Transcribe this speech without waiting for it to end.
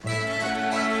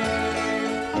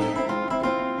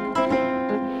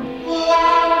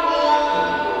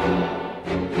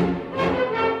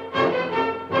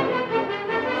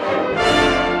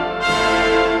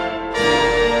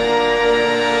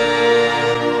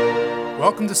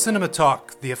Welcome to Cinema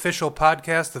Talk, the official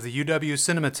podcast of the UW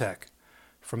Cinematheque.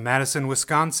 From Madison,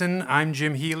 Wisconsin, I'm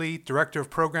Jim Healy, Director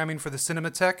of Programming for the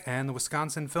Cinematheque and the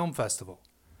Wisconsin Film Festival.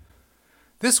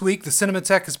 This week, the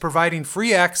Cinematheque is providing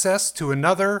free access to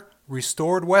another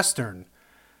restored Western,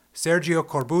 Sergio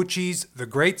Corbucci's The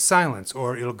Great Silence,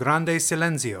 or Il Grande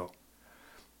Silenzio.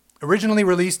 Originally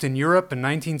released in Europe in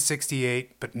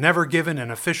 1968, but never given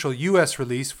an official U.S.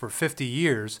 release for 50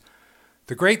 years,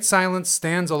 The Great Silence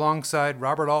stands alongside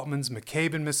Robert Altman's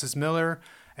McCabe and Mrs. Miller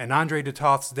and Andre de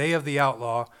Toth's Day of the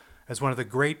Outlaw as one of the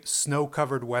great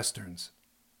snow-covered westerns.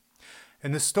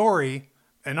 In the story,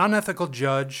 an unethical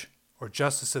judge, or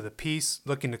justice of the peace,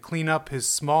 looking to clean up his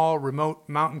small, remote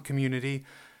mountain community,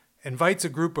 invites a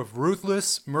group of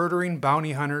ruthless, murdering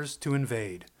bounty hunters to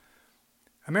invade.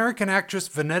 American actress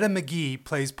Vonetta McGee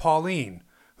plays Pauline,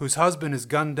 whose husband is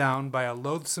gunned down by a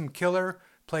loathsome killer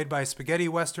played by spaghetti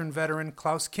western veteran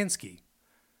Klaus Kinski.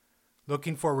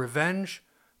 Looking for revenge,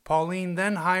 Pauline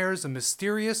then hires a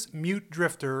mysterious mute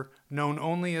drifter known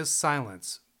only as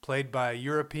Silence, played by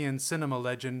European cinema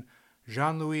legend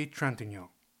Jean-Louis Trintignant.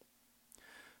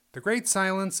 The Great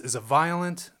Silence is a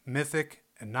violent, mythic,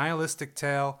 and nihilistic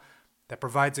tale that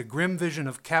provides a grim vision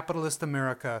of capitalist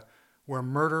America where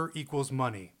murder equals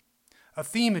money, a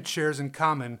theme it shares in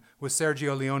common with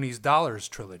Sergio Leone's Dollars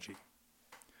trilogy.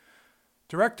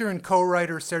 Director and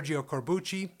co-writer Sergio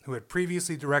Corbucci, who had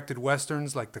previously directed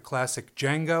westerns like the classic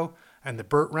Django and the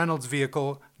Burt Reynolds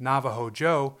vehicle Navajo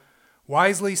Joe,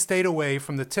 wisely stayed away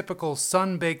from the typical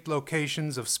sun-baked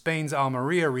locations of Spain's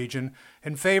Almeria region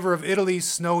in favor of Italy's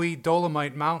snowy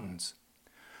Dolomite Mountains.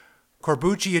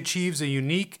 Corbucci achieves a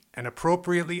unique and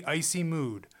appropriately icy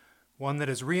mood, one that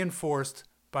is reinforced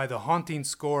by the haunting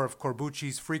score of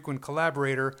Corbucci's frequent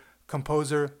collaborator,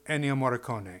 composer Ennio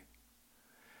Morricone.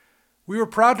 We were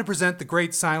proud to present The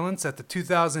Great Silence at the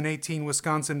 2018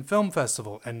 Wisconsin Film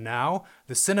Festival, and now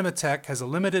the Cinematheque has a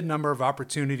limited number of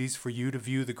opportunities for you to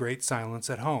view The Great Silence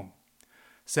at home.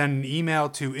 Send an email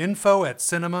to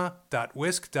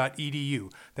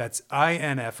info@cinema.wisc.edu. That's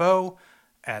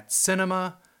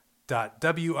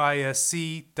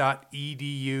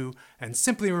info@cinema.wisc.edu, and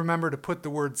simply remember to put the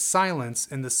word silence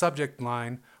in the subject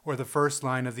line or the first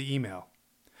line of the email.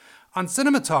 On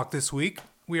Cinema Talk this week,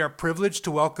 we are privileged to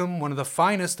welcome one of the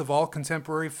finest of all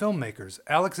contemporary filmmakers,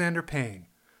 Alexander Payne.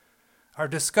 Our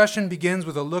discussion begins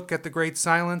with a look at The Great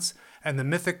Silence and the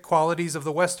mythic qualities of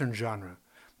the Western genre.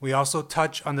 We also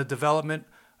touch on the development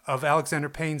of Alexander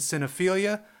Payne's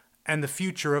cinephilia and the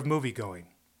future of moviegoing.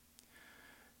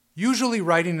 Usually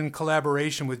writing in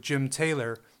collaboration with Jim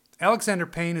Taylor, Alexander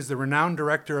Payne is the renowned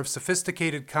director of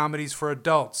sophisticated comedies for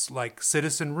adults like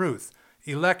Citizen Ruth,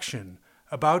 Election,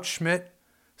 About Schmidt,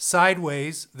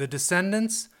 Sideways, The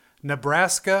Descendants,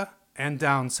 Nebraska, and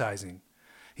Downsizing.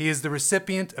 He is the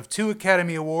recipient of 2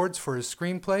 Academy Awards for his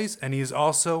screenplays, and he is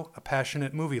also a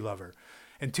passionate movie lover.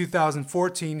 In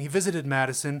 2014, he visited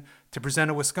Madison to present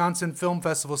a Wisconsin Film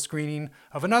Festival screening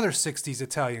of another 60s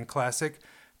Italian classic,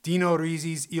 Dino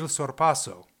Risi's Il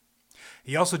Sorpasso.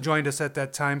 He also joined us at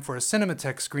that time for a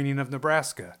Cinematheque screening of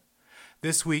Nebraska.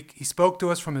 This week, he spoke to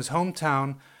us from his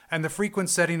hometown and the frequent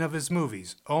setting of his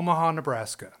movies, Omaha,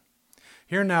 Nebraska.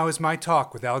 Here now is my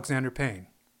talk with Alexander Payne.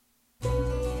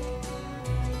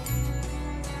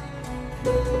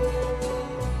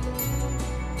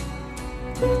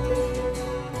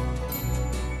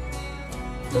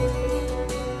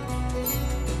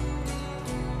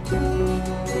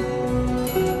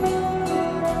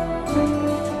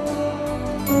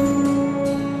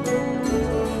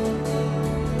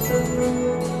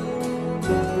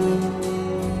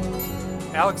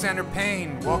 Alexander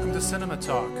Payne, welcome to Cinema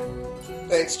Talk.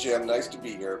 Thanks, Jim. Nice to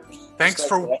be here.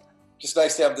 Just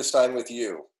nice to have this time with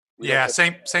you.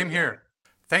 Same here.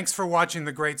 Thanks for watching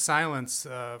The Great Silence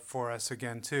for us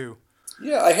again, too.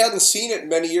 Yeah, I hadn't seen it in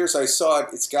many years. I saw it,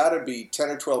 it's got to be 10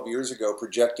 or 12 years ago,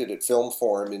 projected at Film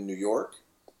Forum in New York.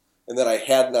 And then I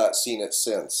had not seen it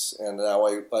since. And now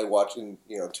I watched it,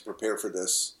 to prepare for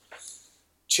this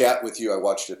chat with you. I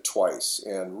watched it twice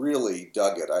and really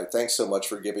dug it. Thanks so much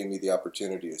for giving me the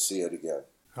opportunity to see it again.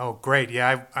 Oh, great.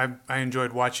 Yeah, I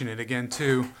enjoyed watching it again,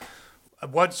 too.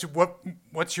 What's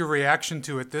your reaction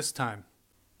to it this time?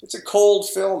 It's a cold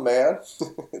film, man.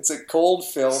 It's a cold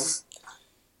film.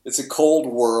 It's a cold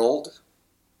world.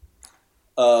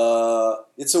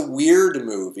 It's a weird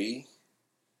movie.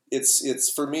 It's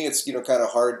for me, it's kind of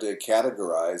hard to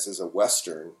categorize as a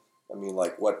Western. I mean,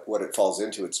 like what it falls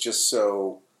into. It's just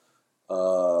so.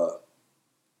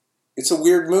 It's a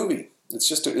weird movie.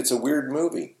 It's a weird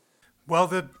movie.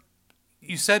 Well,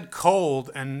 you said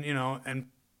cold, and and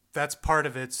that's part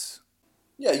of its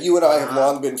Yeah, you and I have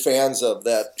long been fans of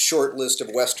that short list of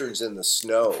westerns in the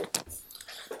snow.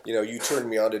 You know, you turned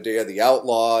me on to Day of the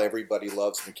Outlaw. Everybody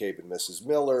loves McCabe and Mrs.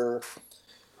 Miller,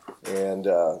 and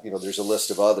there's a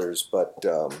list of others. But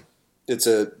this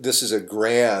is a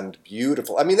grand,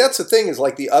 beautiful. I mean, that's the thing, is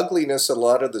like the ugliness. A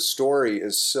lot of the story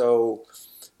is so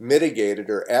mitigated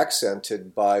or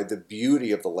accented by the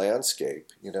beauty of the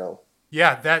landscape. You know.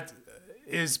 Yeah, that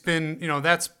has been.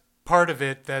 That's part of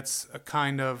it. That's a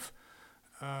kind of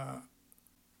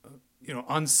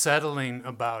unsettling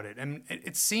about it. And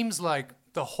it seems like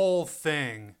the whole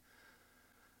thing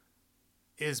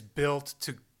is built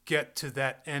to get to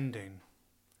that ending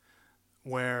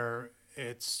where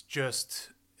it's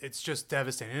just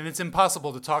devastating. And it's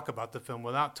impossible to talk about the film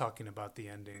without talking about the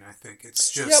ending, I think.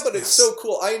 It's just... Yeah, but it's so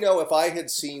cool. I know if I had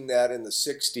seen that in the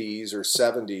 60s or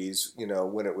 70s,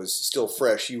 when it was still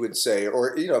fresh, you would say,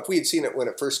 or, if we had seen it when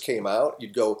it first came out,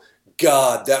 you'd go,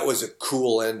 God, that was a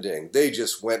cool ending. They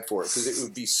just went for it, because it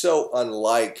would be so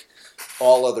unlike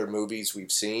all other movies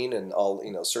we've seen, and all,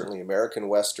 certainly American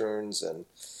Westerns, and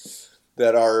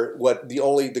that are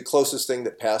the closest thing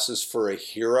that passes for a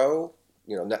hero.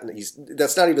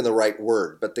 That's not even the right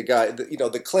word, but the guy,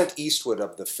 the Clint Eastwood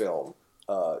of the film,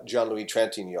 Jean-Louis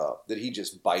Trintignant, that he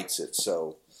just bites it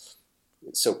so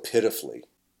pitifully.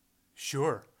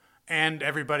 Sure. And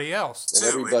everybody else.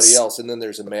 And then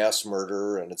there's a mass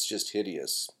murder, and it's just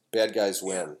hideous. Bad guys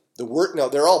win.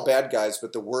 They're all bad guys,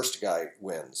 but the worst guy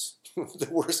wins. The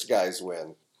worst guys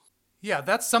win. Yeah,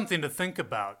 that's something to think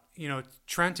about.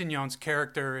 Trintignant's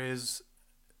character is,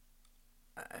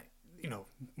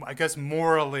 I guess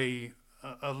morally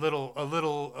a little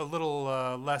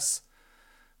less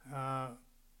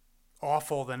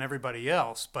awful than everybody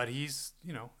else, but he's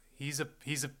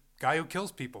a guy who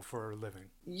kills people for a living.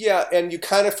 Yeah, and you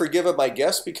kind of forgive him, I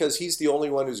guess, because he's the only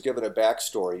one who's given a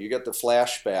backstory. You get the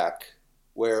flashback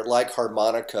where, like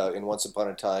Harmonica in Once Upon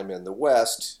a Time in the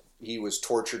West, he was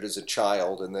tortured as a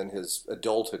child, and then his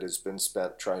adulthood has been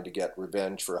spent trying to get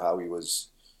revenge for how he was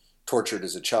tortured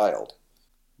as a child.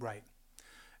 Right.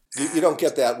 You don't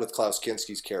get that with Klaus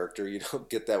Kinski's character. You don't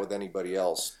get that with anybody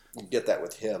else. You get that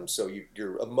with him. So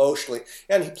you're emotionally...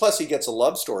 And plus he gets a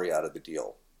love story out of the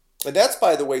deal. And that's,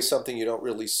 by the way, something you don't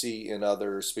really see in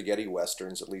other spaghetti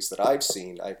westerns, at least that I've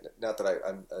seen. Not that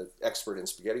I'm an expert in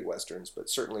spaghetti westerns,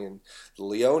 but certainly in the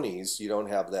Leones, you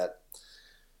don't have that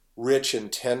rich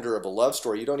and tender of a love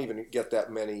story. You don't even get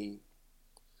that many,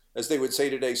 as they would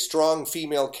say today, strong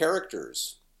female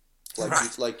characters,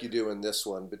 like you do in this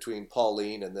one, between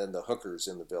Pauline and then the hookers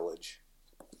in the village.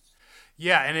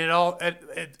 Yeah, and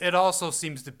it also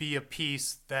seems to be a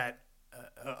piece that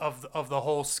of the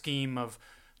whole scheme of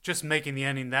just making the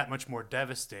ending that much more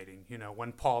devastating.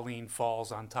 When Pauline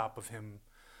falls on top of him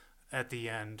at the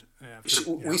end.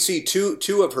 We see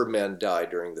two of her men die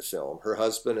during the film, her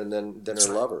husband and then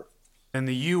her lover. In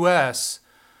the U.S.,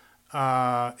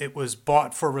 it was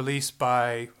bought for release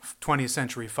by 20th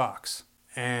Century Fox.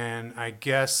 And I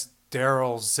guess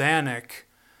Darryl Zanuck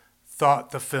thought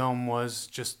the film was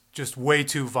just way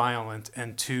too violent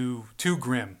and too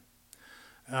grim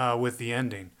with the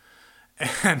ending.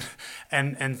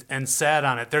 And sat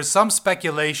on it. There's some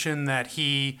speculation that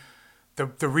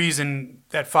the reason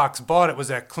that Fox bought it was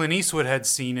that Clint Eastwood had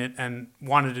seen it and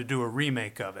wanted to do a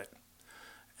remake of it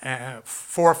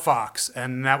for Fox,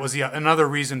 and that was another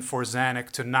reason for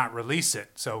Zanuck to not release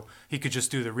it, so he could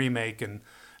just do the remake and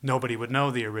nobody would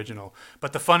know the original.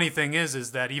 But the funny thing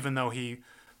is that even though he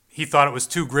thought it was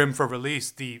too grim for release,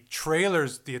 the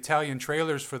Italian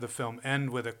trailers for the film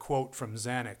end with a quote from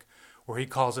Zanuck, where he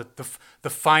calls it the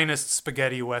finest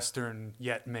spaghetti western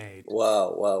yet made.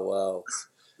 Wow.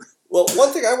 Well,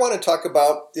 one thing I want to talk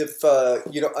about,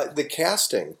 the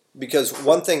casting, because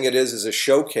one thing it is a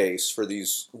showcase for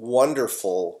these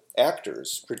wonderful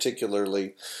actors,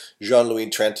 particularly Jean-Louis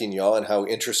Trintignant, and how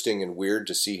interesting and weird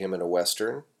to see him in a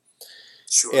western.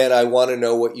 Sure. And I want to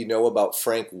know what you know about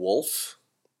Frank Wolff,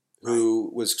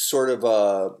 who was sort of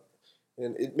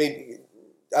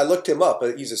I looked him up.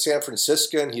 He's a San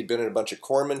Franciscan. He'd been in a bunch of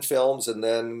Corman films, and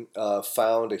then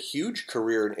found a huge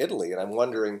career in Italy. And I'm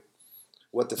wondering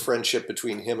what the friendship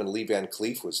between him and Lee Van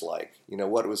Cleef was like.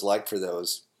 What it was like for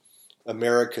those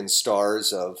American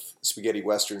stars of spaghetti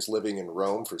westerns living in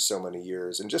Rome for so many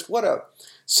years. And just what a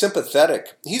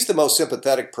he's the most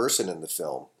sympathetic person in the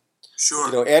film.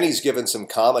 Sure. And he's given some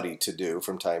comedy to do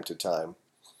from time to time.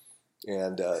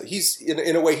 And he's,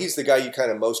 in a way, he's the guy you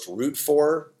kind of most root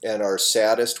for and are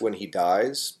saddest when he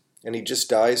dies. And he just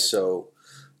dies so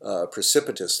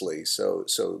precipitously, so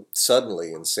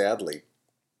suddenly and sadly.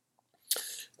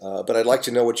 But I'd like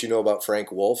to know what you know about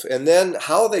Frank Wolff. And then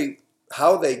how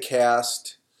they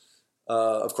cast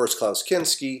of course, Klaus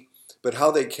Kinski, but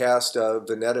how they cast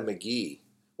Vanetta McGee,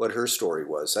 what her story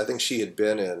was. I think she had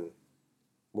been in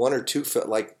one or two,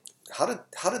 like, how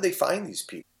did they find these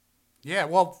people? Yeah,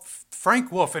 well,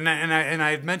 Frank Wolf, and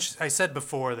I had mentioned, I said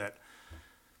before that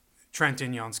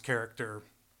Trintignant's character,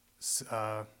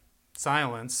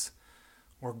 Silence,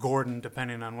 or Gordon,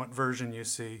 depending on what version you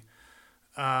see,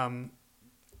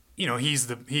 he's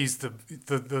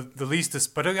the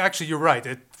least. But actually, you're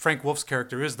right. Frank Wolf's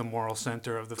character is the moral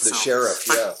center of the film. The sheriff,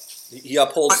 yeah, he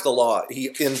upholds the law.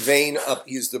 He's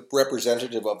the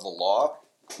representative of the law,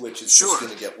 which is just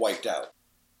going to get wiped out.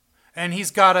 And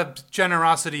he's got a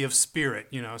generosity of spirit,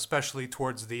 especially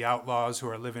towards the outlaws who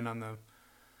are living on the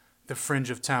fringe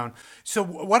of town. So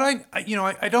what I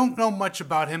don't know much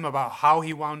about him, about how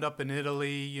he wound up in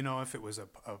Italy, if it was a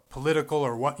political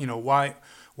or what,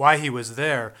 why he was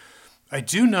there. I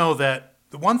do know that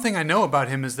the one thing I know about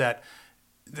him is that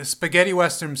the spaghetti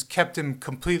westerns kept him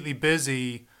completely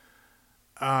busy,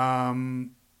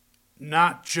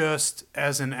 not just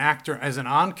as an actor, as an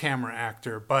on-camera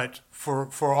actor, but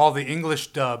for all the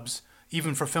English dubs,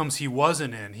 even for films he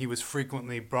wasn't in, he was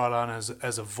frequently brought on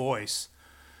as a voice,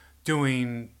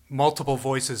 doing multiple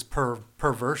voices per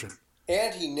version.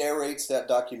 And he narrates that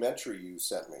documentary you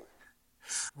sent me.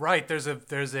 Right. There's a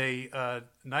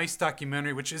nice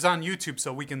documentary, which is on YouTube,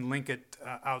 so we can link it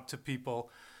out to people.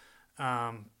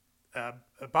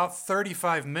 About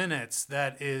 35 minutes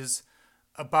that is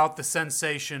about the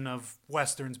sensation of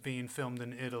westerns being filmed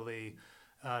in Italy,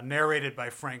 narrated by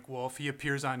Frank Wolf. He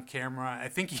appears on camera. I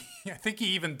think he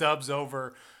even dubs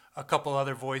over a couple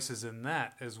other voices in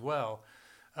that as well.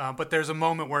 But there's a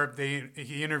moment where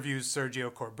he interviews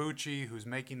Sergio Corbucci, who's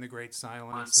making The Great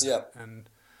Silence,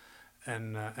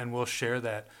 and we'll share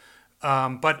that.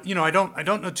 But I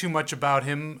don't know too much about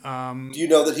him. Do you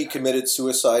know that he committed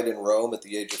suicide in Rome at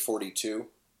the age of 42?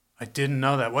 I didn't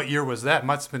know that. What year was that?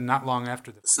 Must have been not long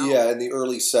after this. Yeah, in the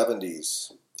early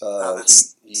 70s.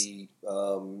 He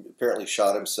apparently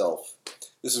shot himself.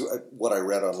 This is what I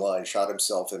read online. Shot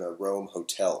himself in a Rome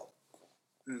hotel.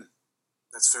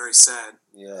 That's very sad.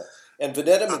 Yeah. And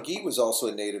Vanetta McGee was also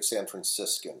a native San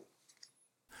Franciscan.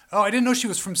 Oh, I didn't know she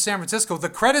was from San Francisco. The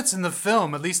credits in the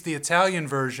film, at least the Italian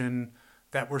version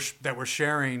that we're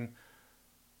sharing,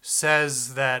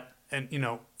 says that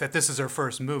that this is her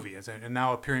first movie, and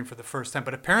now appearing for the first time.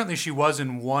 But apparently she was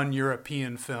in one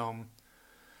European film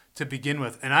to begin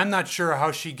with, and I'm not sure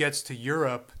how she gets to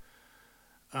Europe,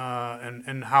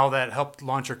 and how that helped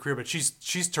launch her career. But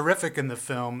she's terrific in the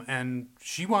film, and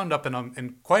she wound up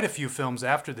in quite a few films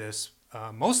after this,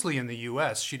 mostly in the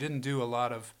U.S. She didn't do a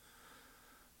lot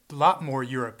more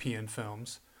European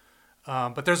films.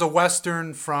 But there's a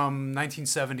Western from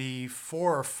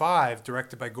 1974 or 5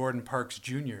 directed by Gordon Parks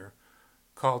Jr.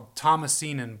 called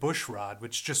Thomasine and Bushrod,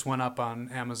 which just went up on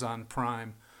Amazon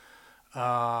Prime.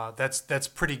 That's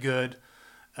pretty good.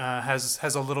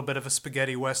 Has a little bit of a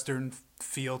spaghetti Western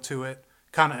feel to it,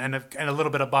 kind of, and a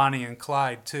little bit of Bonnie and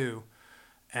Clyde too.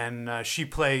 And she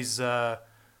plays the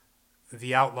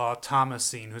outlaw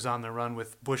Thomasine, who's on the run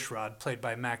with Bushrod, played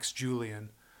by Max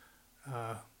Julian.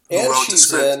 And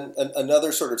she's in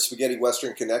another sort of spaghetti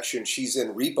Western connection. She's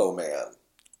in Repo Man.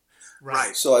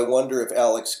 Right. So I wonder if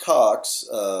Alex Cox,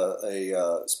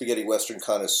 a spaghetti Western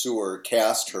connoisseur,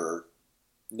 cast her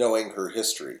knowing her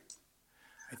history.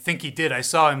 I think he did. I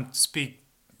saw him speak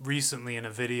recently in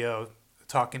a video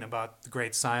talking about The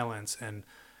Great Silence, and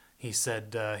he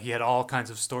said he had all kinds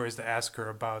of stories to ask her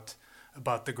about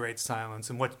The Great Silence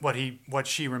and what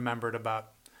she remembered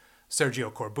about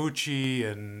Sergio Corbucci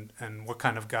and what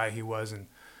kind of guy he was, and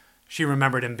she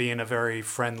remembered him being a very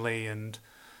friendly and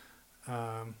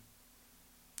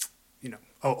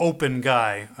open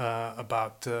guy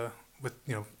about with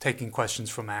taking questions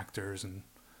from actors and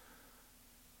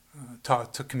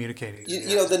to communicating.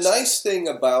 The nice thing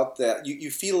about that,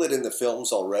 you feel it in the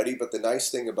films already, but the nice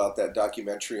thing about that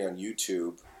documentary on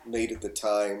YouTube made at the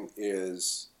time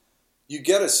is you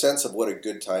get a sense of what a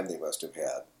good time they must have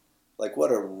had. Like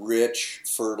what a rich,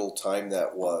 fertile time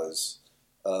that was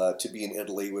to be in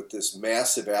Italy with this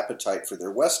massive appetite for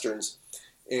their Westerns.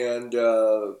 And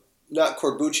not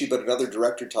Corbucci, but another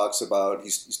director talks about,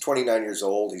 he's 29 years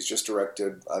old, he's just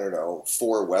directed,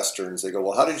 4 Westerns. They go,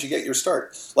 well, how did you get your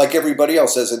start? Like everybody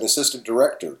else, as an assistant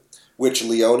director, which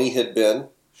Leone had been.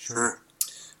 Sure.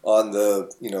 On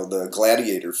the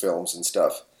Gladiator films and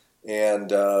stuff. And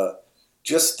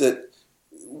just that,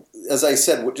 as I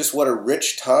said, just what a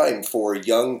rich time for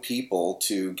young people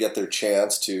to get their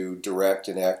chance to direct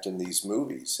and act in these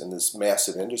movies in this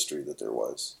massive industry that there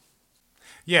was.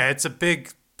 Yeah, it's a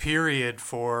big period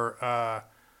for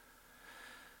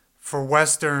for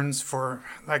westerns for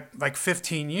like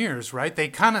 15 years, right?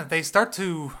 They start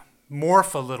to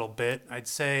morph a little bit. I'd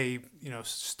say,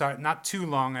 start not too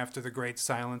long after the Great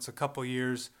Silence, a couple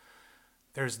years.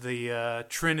 There's the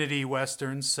Trinity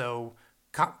westerns, so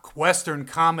Western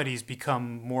comedies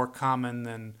become more common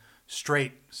than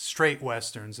straight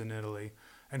westerns in Italy.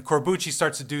 And Corbucci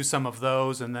starts to do some of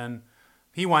those, and then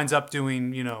he winds up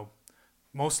doing,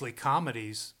 mostly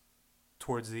comedies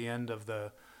towards the end of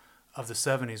the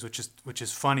 70s, which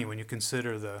is funny when you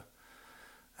consider the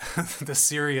the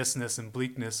seriousness and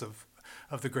bleakness of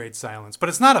the Great Silence. But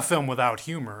it's not a film without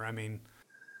humor. I mean,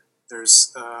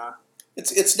 There's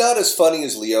It's not as funny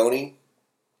as Leone,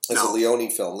 as a no. Leone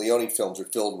film. Leone films are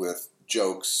filled with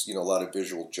jokes, a lot of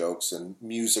visual jokes and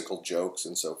musical jokes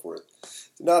and so forth.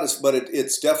 Not as, but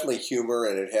it's definitely humor,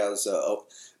 and it has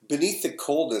beneath the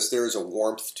coldness there is a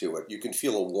warmth to it. You can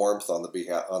feel a warmth on the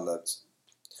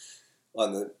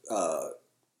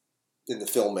in the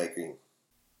filmmaking.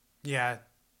 yeah,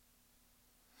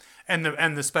 and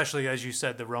especially as you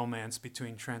said, the romance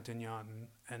between Trent Ignan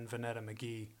and Vanetta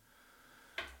McGee.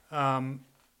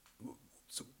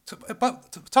 To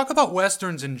talk about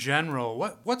westerns in general,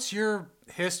 what's your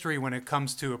history when it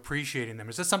comes to appreciating them?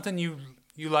 Is this something you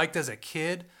liked as a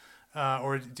kid,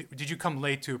 or did you come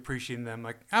late to appreciating them?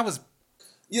 Like I was.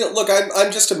 Look,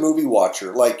 I'm just a movie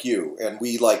watcher like you, and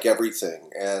we like everything.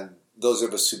 And those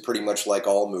of us who pretty much like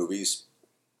all movies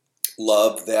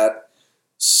love that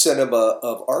cinema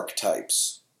of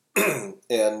archetypes.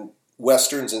 And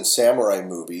westerns and samurai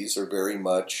movies are very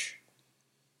much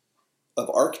of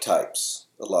archetypes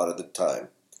a lot of the time.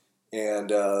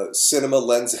 And cinema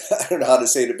lends, I don't know how to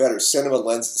say it better, cinema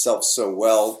lends itself so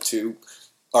well to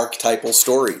archetypal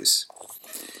stories.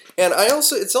 And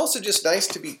it's also just nice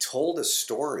to be told a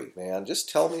story, man. Just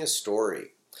tell me a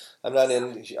story. I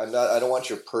don't want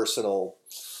your personal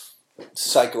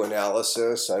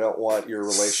psychoanalysis. I don't want your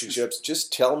relationships.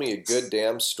 Just tell me a good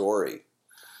damn story.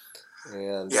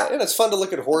 And and it's fun to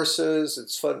look at horses.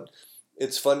 It's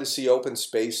fun to see open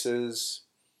spaces.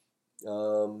 I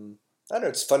don't know.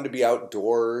 It's fun to be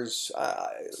outdoors.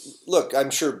 Look,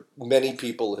 I'm sure many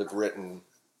people have written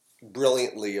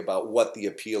brilliantly about what the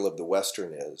appeal of the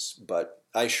Western is, but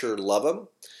I sure love them,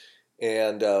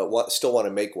 and still want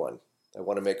to make one. I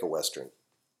want to make a Western.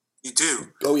 You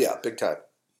do. Oh yeah, big time.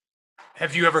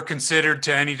 Have you ever considered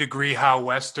to any degree how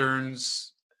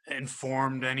westerns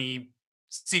informed any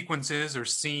sequences or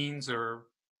scenes or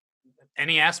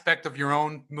any aspect of your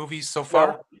own movies so far?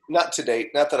 No, not to date.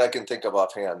 Not that I can think of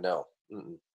offhand. No.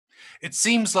 Mm-mm. It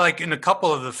seems like in a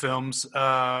couple of the films,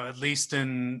 at least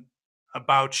in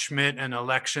About Schmidt and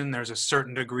Election, there's a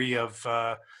certain degree of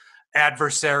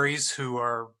adversaries who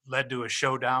are led to a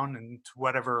showdown and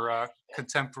whatever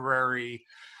contemporary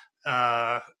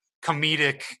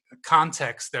comedic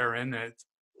context they're in.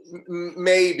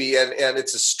 Maybe, and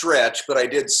it's a stretch, but I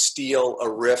did steal a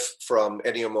riff from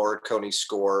Ennio Morricone's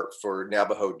score for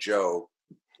Navajo Joe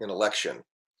in Election.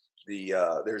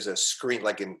 There's a scream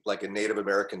like a Native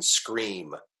American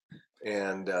scream,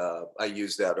 and I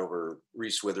used that over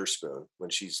Reese Witherspoon when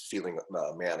she's feeling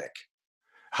manic.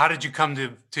 How did you come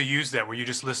to use that? Were you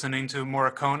just listening to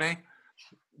Morricone?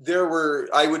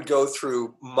 I would go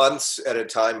through months at a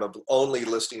time of only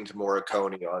listening to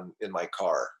Morricone in my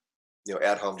car,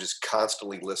 at home, just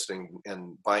constantly listening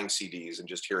and buying CDs and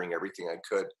just hearing everything I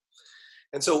could.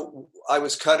 And so I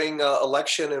was cutting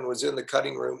Election and was in the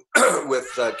cutting room with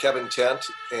Kevin Tent,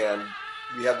 and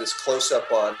we had this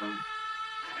close-up on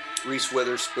Reese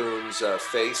Witherspoon's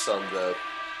face on the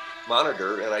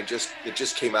monitor, and it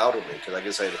just came out of me because I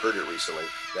guess I had heard it recently,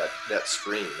 that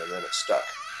scream, and then it stuck.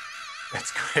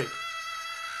 That's great.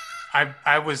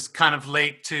 I was kind of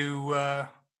late to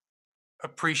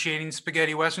appreciating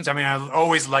spaghetti westerns. I mean, I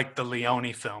always liked the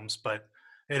Leone films, but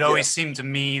it always seemed to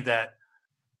me that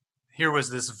here was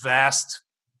this vast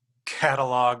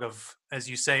catalog of, as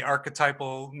you say,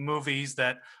 archetypal movies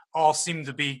that all seemed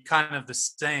to be kind of the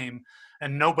same,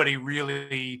 and nobody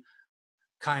really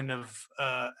kind of,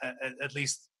 at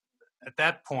least at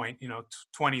that point,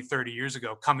 20, 30 years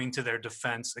ago, coming to their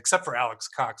defense, except for Alex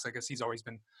Cox. I guess he's always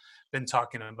been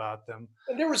talking about them.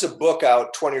 And there was a book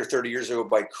out 20 or 30 years ago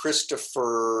by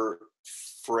Christopher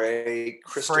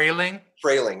Frayling,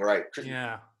 right?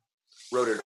 Yeah, wrote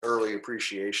an early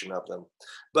appreciation of them,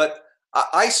 but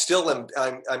I still am.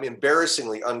 I'm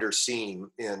embarrassingly underseen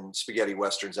in spaghetti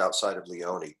westerns outside of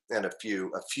Leone and a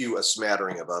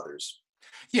smattering of others.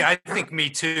 Yeah, I think me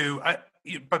too.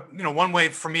 But one way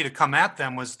for me to come at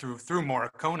them was through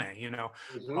Morricone.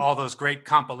 Mm-hmm. All those great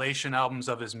compilation albums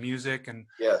of his music, and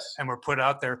yes, and were put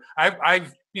out there.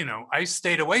 I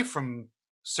stayed away from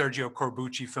Sergio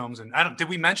Corbucci films. And did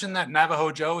we mention that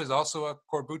Navajo Joe is also a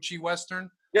Corbucci Western?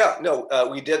 Yeah, no,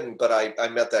 we didn't, but I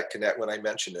met that connect when I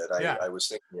mentioned it. I was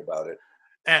thinking about it.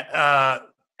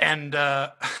 And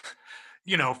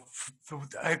you know,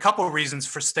 a couple of reasons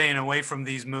for staying away from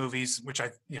these movies, which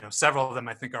several of them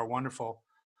I think are wonderful.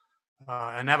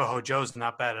 And Navajo Joe's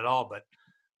not bad at all, but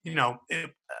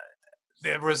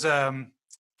there was the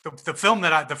film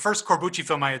the first Corbucci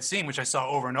film I had seen, which I saw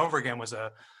over and over again, was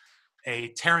a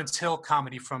Terence Hill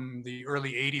comedy from the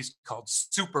early '80s called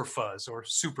Super Fuzz or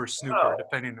Super Snooper,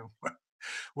 depending on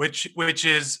which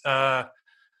is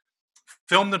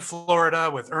filmed in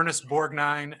Florida with Ernest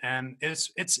Borgnine, and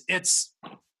it's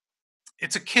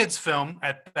a kid's film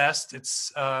at best.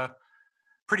 It's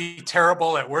pretty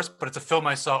terrible at worst, but it's a film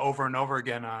I saw over and over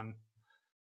again on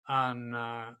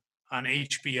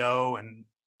HBO and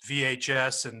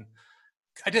VHS, and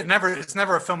it's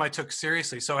never a film I took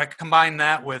seriously. So I combined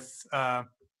that with a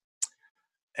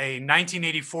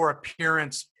 1984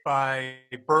 appearance by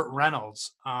Burt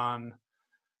Reynolds on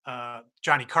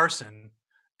Johnny Carson,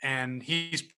 and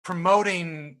he's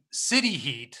promoting City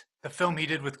Heat, the film he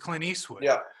did with Clint Eastwood.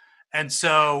 Yeah. And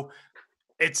so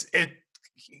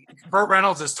Burt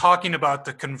Reynolds is talking about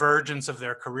the convergence of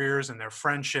their careers and their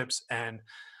friendships, and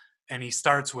he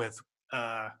starts with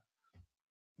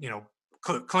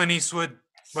Clint Eastwood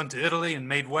went to Italy and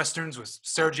made westerns with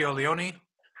Sergio Leone,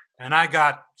 and I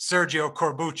got Sergio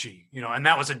Corbucci, and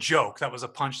that was a joke, that was a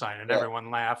punchline, and everyone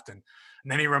laughed, and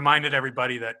then he reminded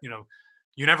everybody that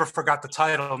you never forgot the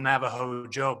title Navajo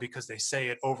Joe because they say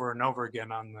it over and over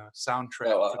again on the soundtrack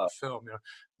for the film.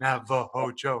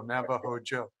 Navajo Joe, Navajo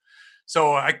Joe.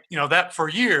 So that for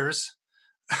years,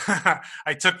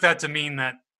 I took that to mean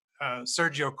that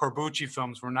Sergio Corbucci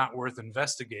films were not worth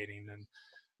investigating, and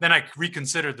then I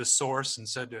reconsidered the source and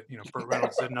said that Burt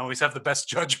Reynolds didn't always have the best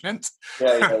judgment.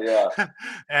 Yeah.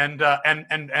 And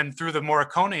through the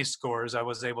Morricone scores, I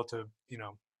was able to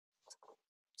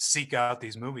seek out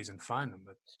these movies and find them.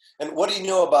 And what do you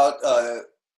know about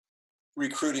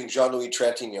recruiting Jean-Louis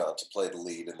Trintignant to play the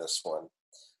lead in this one?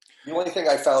 The only thing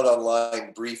I found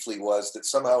online briefly was that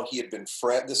somehow he had been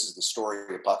this is the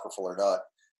story, apocryphal or not,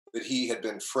 that he had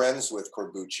been friends with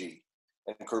Corbucci.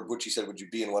 And Corbucci said, "Would you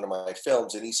be in one of my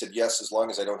films?" And he said, "Yes, as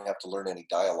long as I don't have to learn any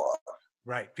dialogue."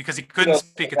 Right, because he couldn't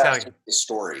speak Italian. The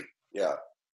story, yeah.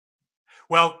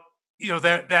 Well,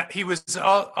 that he was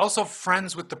also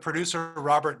friends with the producer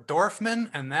Robert Dorfman,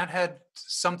 and that had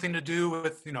something to do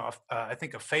with I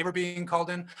think a favor being called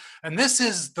in. And this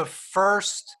is the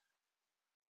first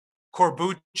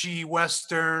Corbucci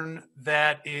Western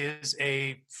that is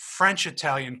a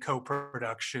French-Italian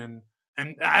co-production.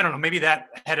 And I don't know, maybe that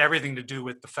had everything to do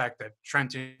with the fact that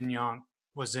Trintignant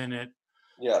was in it.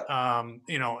 Yeah.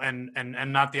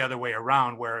 And not the other way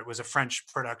around, where it was a French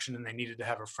production and they needed to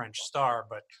have a French star.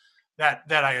 But that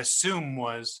I assume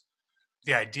was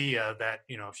the idea that,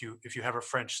 if you have a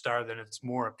French star, then it's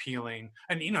more appealing.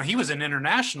 And, he was an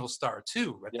international star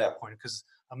too at that point, because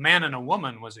A Man and a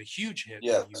Woman was a huge hit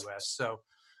in the US. So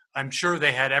I'm sure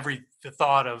they had the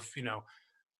thought of,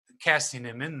 casting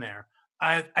him in there.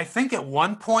 I think at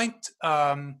one point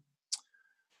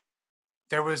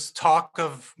there was talk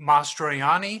of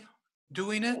Mastroianni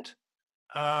doing it,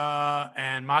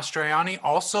 and Mastroianni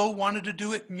also wanted to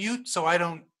do it mute. So I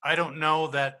don't know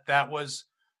that was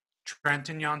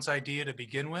Trintignant's idea to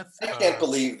begin with. I can't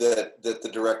believe that the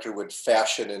director would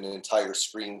fashion an entire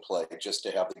screenplay just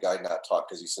to have the guy not talk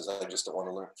because he says, "I just don't want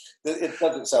to learn." It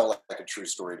doesn't sound like a true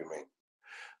story to me.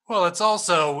 Well, it's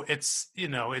also it's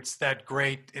that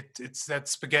great it's that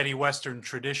spaghetti Western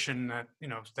tradition that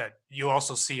that you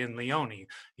also see in Leone.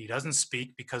 He doesn't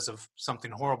speak because of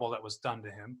something horrible that was done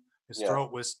to him. His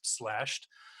throat was slashed,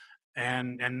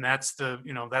 and that's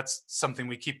that's something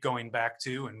we keep going back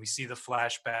to, and we see the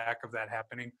flashback of that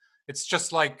happening. It's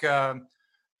just like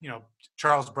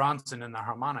Charles Bronson in the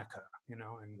harmonica,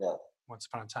 and Once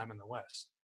Upon a Time in the West.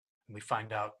 We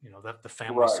find out, that the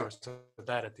family source of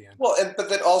that at the end. Well, but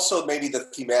then also maybe the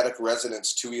thematic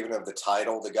resonance too, even of the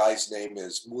title. The guy's name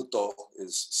is Muto,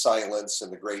 is silence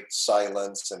and the great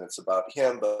silence, and it's about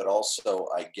him. But also,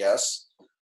 I guess,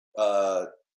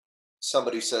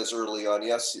 somebody says early on,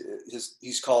 yes,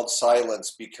 he's called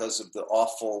Silence because of the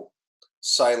awful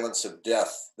silence of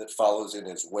death that follows in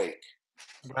his wake.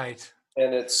 Right.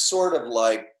 And it's sort of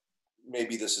like,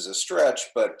 maybe this is a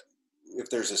stretch, but if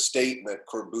there's a statement,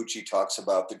 Corbucci talks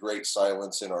about the great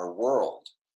silence in our world,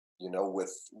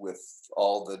 with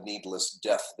all the needless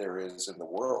death there is in the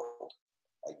world,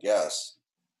 I guess.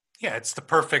 Yeah, it's the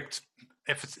perfect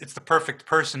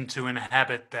person to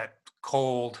inhabit that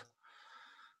cold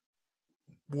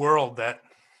world that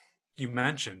you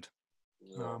mentioned.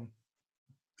 Yeah.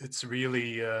 It's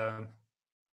really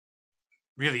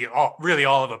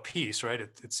all of a piece, right?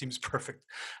 It seems perfect.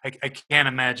 I can't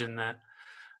imagine that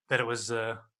it was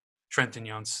Trenton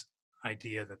Young's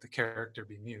idea that the character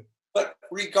be mute. But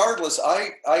regardless,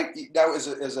 I now as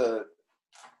a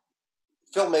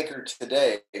filmmaker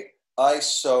today, I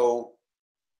so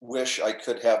wish I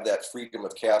could have that freedom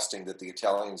of casting that the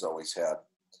Italians always had.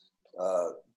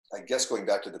 I guess going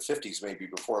back to the 50s, maybe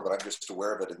before, but I'm just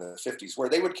aware of it in the 50s, where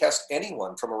they would cast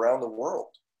anyone from around the world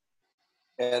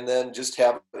and then just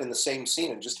have in the same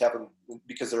scene and just have them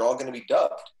because they're all going to be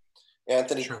dubbed.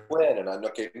 Anthony Quinn and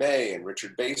Anoke May and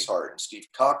Richard Basehart and Steve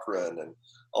Cochran and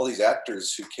all these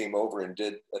actors who came over and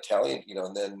did Italian,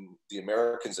 and then the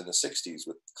Americans in the 60s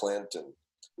with Clint and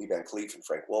Lee Van Cleef and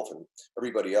Frank Wolf and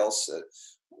everybody else.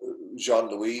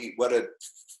 Jean-Louis, what a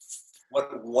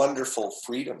wonderful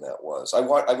freedom that was. I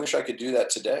wish I could do that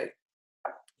today.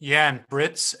 Yeah, and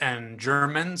Brits and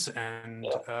Germans and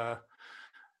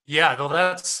though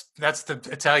that's the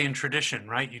Italian tradition,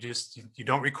 right? You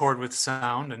don't record with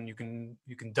sound, and you can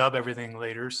dub everything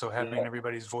later. So having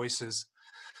everybody's voices,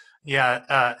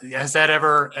 has that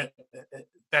ever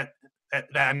that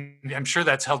I'm sure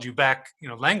that's held you back.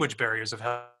 Language barriers have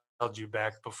held you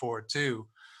back before too.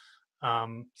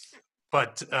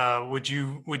 But would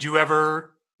you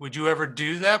ever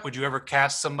do that? Would you ever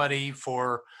cast somebody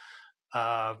for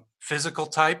physical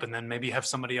type and then maybe have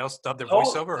somebody else dub their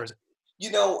voiceover? Or is it?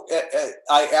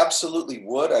 I absolutely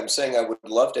would. I'm saying I would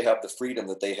love to have the freedom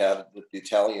that they had, that the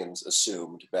Italians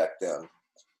assumed back then.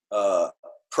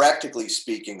 Practically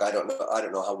speaking, I don't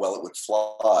know how well it would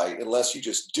fly unless you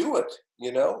just do it.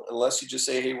 Unless you just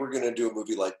say, "Hey, we're going to do a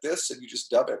movie like this," and you just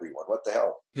dub everyone. What the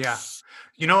hell? Yeah,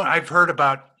 I've heard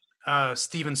about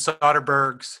Steven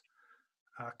Soderbergh's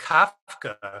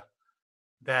Kafka.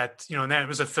 That that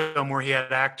was a film where he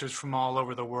had actors from all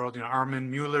over the world. Armin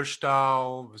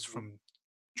Mueller-Stahl was from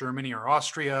Germany or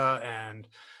Austria, and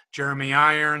Jeremy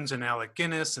Irons and Alec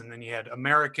Guinness, and then you had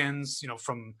Americans,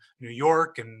 from New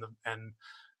York, and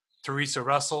Teresa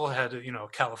Russell had a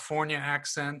California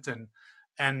accent, and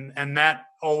that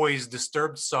always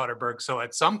disturbed Soderbergh. So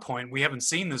at some point, we haven't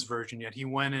seen this version yet. He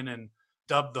went in and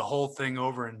dubbed the whole thing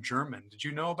over in German. Did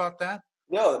you know about that?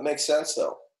 No, it makes sense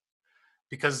though.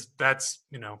 Because that's,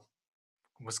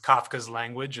 was Kafka's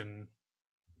language, and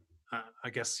I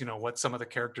guess, what some of the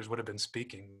characters would have been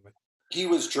speaking. He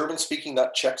was German speaking,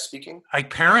 not Czech speaking?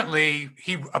 Apparently,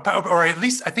 or at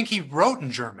least I think he wrote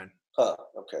in German. Huh,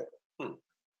 okay.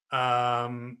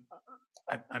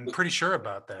 I'm pretty sure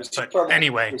about that.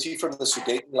 Anyway. Was he from the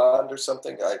Sudetenland or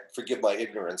something? I forgive my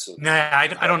ignorance. I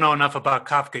don't know enough about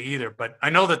Kafka either, but I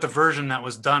know that the version that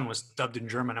was done was dubbed in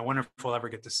German. I wonder if we'll ever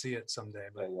get to see it someday.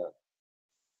 But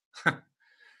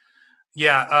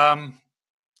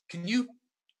can you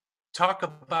talk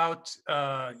about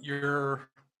your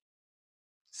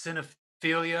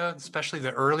cinephilia, especially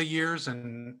the early years,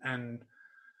 and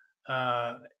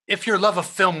if your love of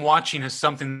film watching is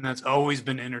something that's always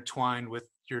been intertwined with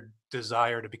your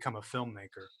desire to become a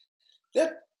filmmaker?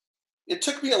 It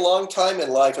took me a long time in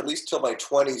life, at least till my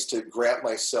 20s, to grant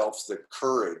myself the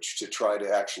courage to try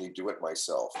to actually do it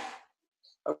myself.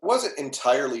 I wasn't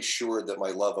entirely sure that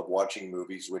my love of watching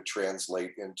movies would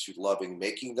translate into loving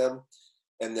making them,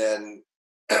 and then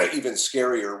even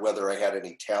scarier, whether I had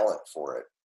any talent for it.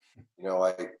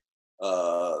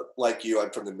 Like you, I'm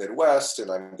from the Midwest,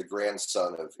 and I'm the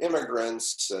grandson of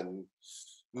immigrants, and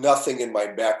nothing in my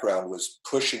background was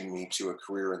pushing me to a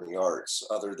career in the arts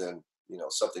other than,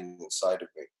 something inside of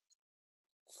me.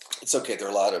 It's okay. There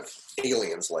are a lot of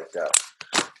aliens like that.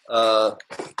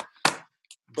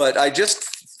 But I just,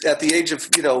 at the age of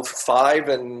 5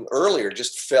 and earlier,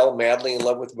 just fell madly in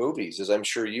love with movies, as I'm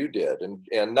sure you did,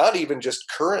 and not even just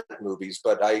current movies,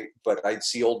 but I'd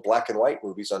see old black and white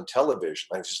movies on television.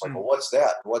 I was just like, well, what's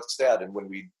that? What's that? And when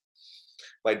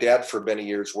my dad for many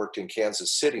years worked in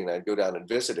Kansas City, and I'd go down and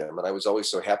visit him, and I was always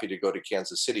so happy to go to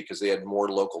Kansas City because they had more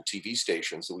local TV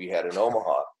stations than we had in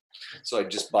Omaha. So I'd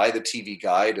just buy the TV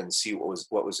guide and see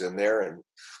what was in there, and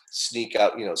sneak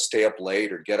out, stay up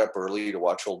late or get up early to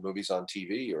watch old movies on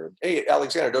TV. Or, hey,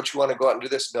 Alexander, don't you want to go out and do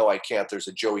this? No, I can't. There's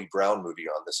a Joey Brown movie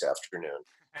on this afternoon.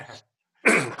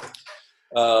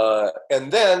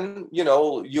 And then, you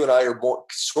and I are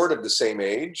sort of the same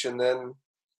age. And then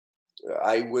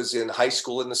I was in high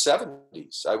school in the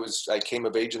 70s. I came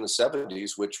of age in the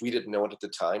 70s, which we didn't know it at the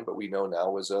time, but we know now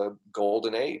was a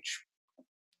golden age.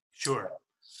 Sure.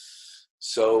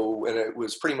 So, and it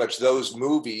was pretty much those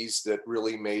movies that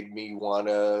really made me want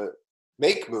to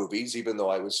make movies, even though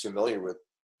I was familiar with,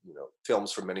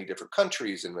 films from many different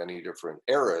countries and many different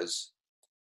eras.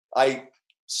 I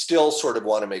still sort of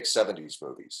want to make 70s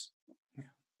movies,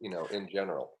 in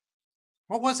general.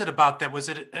 What was it about that? Was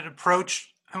it an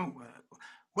approach?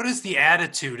 What is the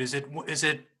attitude? Is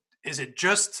it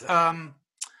just an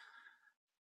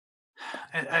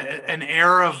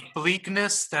air of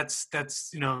bleakness that's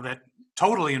that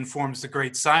totally informs The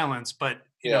Great Silence? But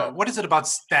what is it about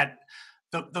that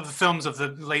the films of the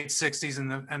late '60s and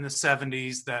the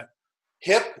 '70s that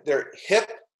they're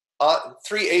hip,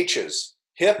 3 H's: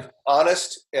 hip,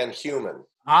 honest, and human.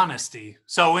 Honesty.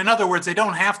 So in other words, they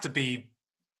don't have to be,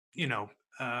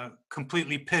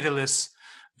 completely pitiless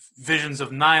visions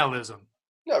of nihilism.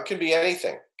 No, it can be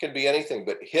anything. It can be anything,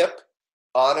 but hip,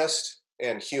 honest,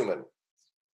 and human.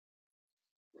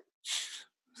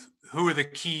 Who are the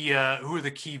key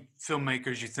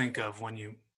filmmakers you think of when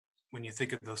you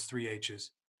think of those 3 H's?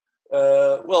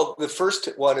 Well, the first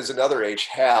one is another H,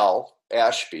 Hal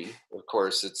Ashby. Of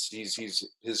course,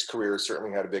 his career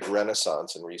certainly had a big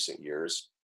renaissance in recent years.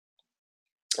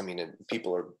 I mean,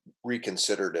 people are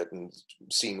reconsidered it and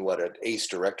seen what an ace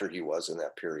director he was in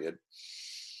that period.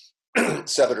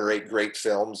 7 or 8 great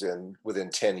films within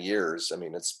 10 years. I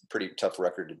mean, it's a pretty tough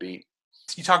record to beat.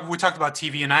 We talked about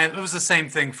TV, and it was the same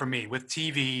thing for me with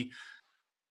TV.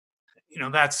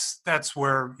 That's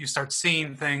where you start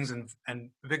seeing things and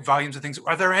big volumes of things.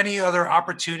 Are there any other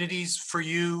opportunities for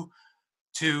you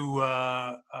to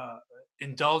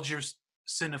indulge your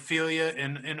cinephilia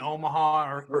in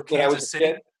Omaha or Kansas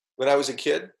City? When I was a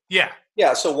kid? Yeah.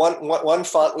 So one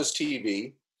font was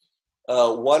TV.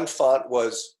 One font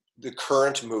was the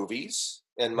current movies,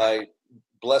 and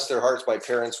bless their hearts, my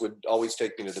parents would always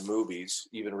take me to the movies,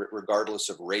 even regardless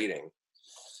of rating.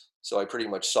 So I pretty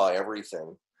much saw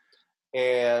everything.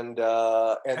 And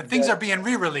things are being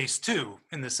re-released too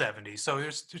in the '70s. So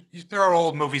there are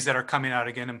old movies that are coming out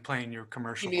again and playing your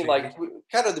commercial. You mean like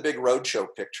kind of the big roadshow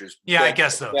pictures? Yeah, I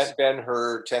guess those.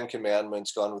 Ben-Hur, 10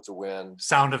 Commandments, Gone with the Wind,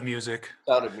 Sound of Music.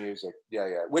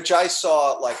 Yeah. Which I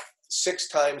saw like 6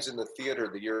 times in the theater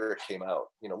the year it came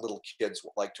out. Little kids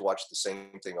like to watch the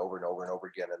same thing over and over and over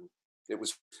again, and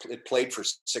it played for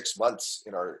 6 months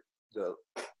in the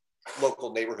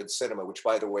local neighborhood cinema, which,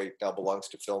 by the way, now belongs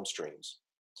to Film Streams.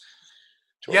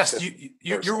 Yes,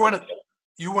 you're one of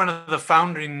the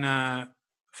founding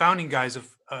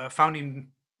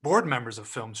board members of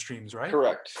Film Streams, right?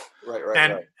 Correct.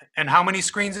 Right. And how many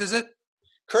screens is it?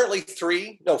 Currently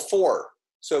 4.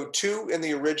 So 2 in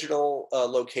the original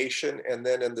location, and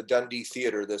then in the Dundee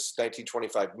Theater, this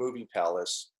 1925 movie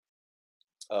palace.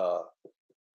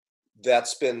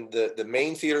 That's been the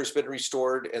main theater's been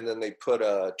restored, and then they put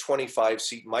a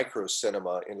 25-seat micro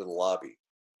cinema into the lobby.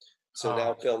 So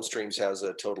now Film Streams has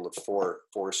a total of 4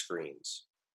 screens.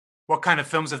 What kind of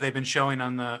films have they been showing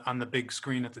on the big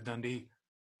screen at the Dundee?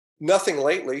 Nothing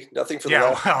lately. Nothing for the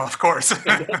last. Well, of course.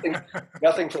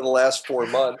 nothing for the last 4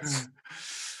 months.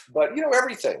 But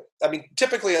everything. I mean,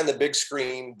 typically on the big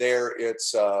screen, there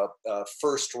it's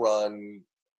first run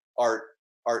art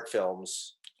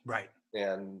films, right,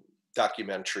 and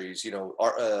documentaries.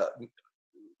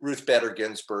 Ruth Bader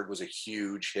Ginsburg was a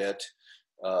huge hit.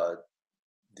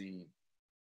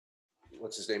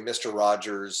 What's his name, Mr.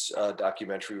 Rogers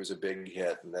documentary was a big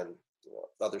hit, and then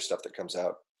other stuff that comes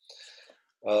out.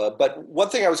 But one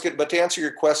thing but to answer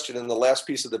your question, and the last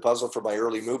piece of the puzzle for my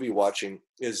early movie watching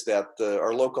is that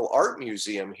our local art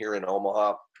museum here in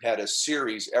Omaha had a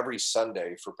series every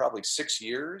Sunday for probably 6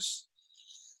 years,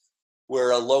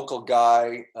 where a local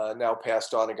guy, now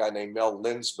passed on, a guy named Mel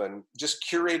Linsman, just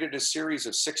curated a series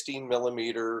of 16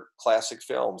 millimeter classic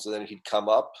films. And then he'd come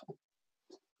up,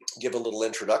 give a little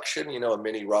introduction, a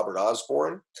mini Robert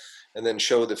Osborne, and then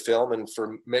show the film. And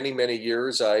for many, many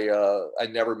years, I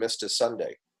never missed a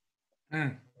Sunday.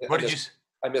 What did you?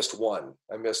 I missed one.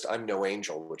 I missed I'm No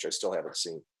Angel, which I still haven't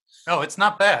seen. Oh, it's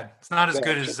not bad. It's not as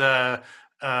good as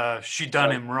She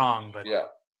Done Him Wrong, but yeah.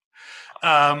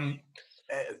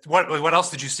 What else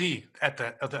did you see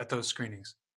at those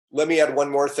screenings? Let me add one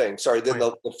more thing. Sorry. Then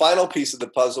the final piece of the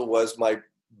puzzle was my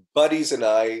buddies and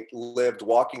I lived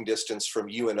walking distance from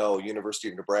UNO, University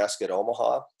of Nebraska at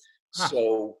Omaha. Huh.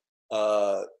 So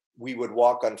we would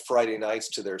walk on Friday nights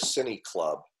to their cine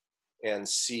club and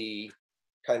see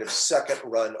kind of second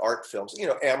run art films.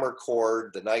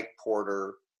 Amarcord, The Night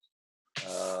Porter.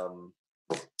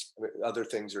 Other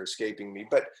things are escaping me,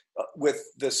 but with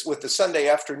the Sunday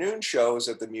afternoon shows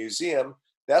at the museum,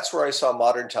 that's where I saw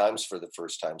Modern Times for the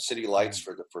first time, City Lights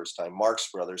for the first time,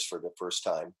 Marx Brothers for the first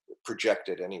time,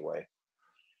 projected anyway.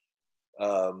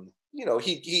 He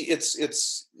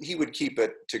would keep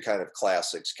it to kind of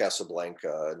classics,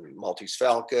 Casablanca and Maltese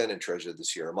Falcon and Treasure of the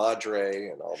Sierra Madre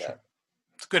and all that.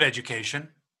 It's good education.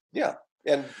 Yeah,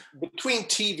 And between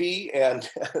TV and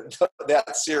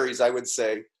that series, I would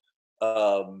say,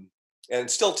 and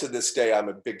still to this day, I'm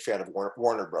a big fan of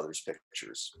Warner Brothers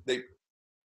pictures. They,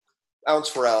 ounce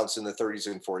for ounce, in the 30s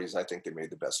and 40s, I think they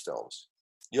made the best films.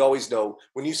 You always know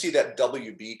when you see that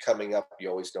WB coming up, you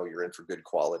always know you're in for good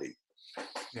quality.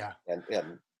 Yeah.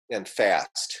 And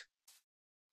fast.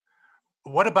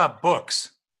 What about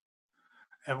books?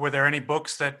 Were there any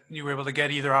books that you were able to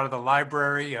get either out of the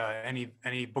library,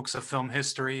 any books of film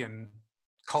history and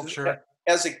culture?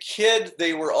 As a kid,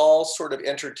 they were all sort of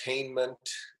entertainment,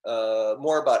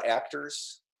 more about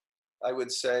actors, I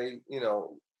would say.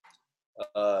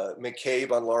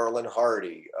 McCabe on Laurel and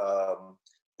Hardy,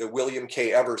 the William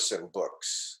K. Everson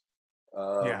books.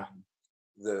 That's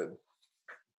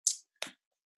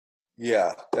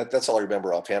all I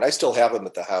remember offhand. I still have them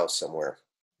at the house somewhere.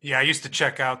 Yeah, I used to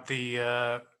check out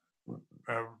the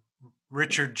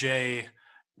Richard J.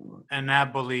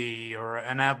 Anaboli or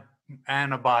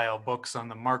Anabile books on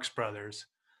the Marx Brothers,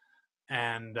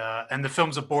 and the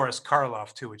films of Boris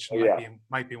Karloff too, which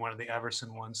might be one of the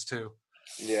Everson ones too.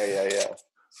 Yeah.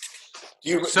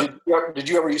 Did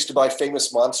you ever used to buy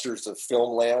Famous Monsters of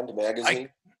Filmland magazine?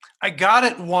 I got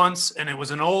it once, and it was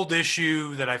an old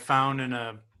issue that I found in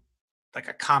a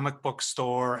comic book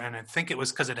store, and I think it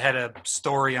was because it had a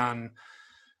story on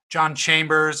John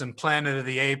Chambers and Planet of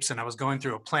the Apes, and I was going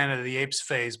through a Planet of the Apes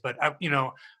phase. But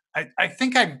I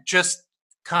think I just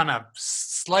kind of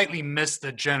slightly missed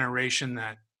the generation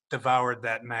that devoured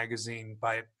that magazine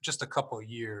by just a couple of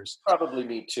years. Probably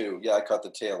me too. Yeah, I caught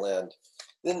the tail end.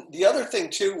 Then the other thing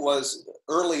too was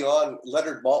early on,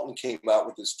 Leonard Maltin came out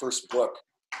with his first book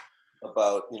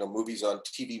about movies on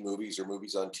TV movies or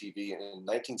movies on TV in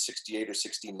 1968 or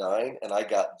 69, and I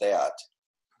got that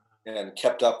and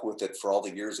kept up with it for all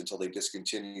the years until they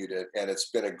discontinued it. And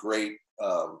it's been a great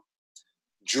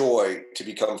joy to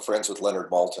become friends with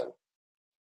Leonard Maltin.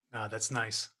 Oh, that's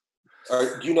nice.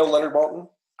 Do you know Leonard Maltin?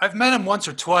 I've met him once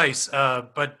or twice,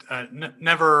 but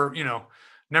never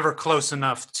close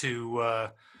enough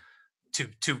to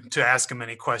ask him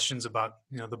any questions about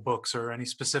the books or any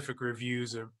specific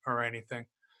reviews or anything.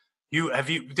 Have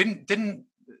you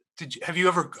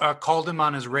ever called him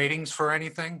on his ratings for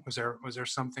anything? Was there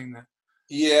something that?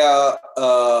 Yeah.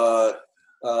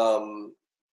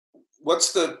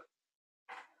 What's the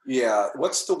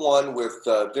one with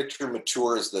Victor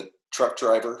Mature as the truck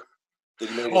driver? The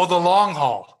Long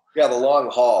Haul. Yeah, The Long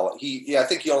Haul. I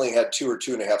think he only had 2 or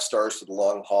 2.5 stars for The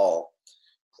Long Haul.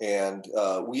 And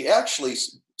we actually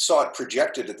saw it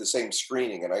projected at the same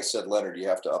screening, and I said, Leonard, you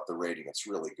have to up the rating. It's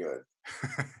really good.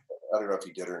 I don't know if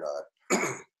he did or not.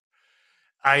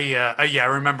 I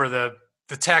remember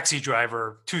the Taxi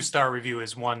Driver 2-star review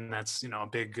is one that's a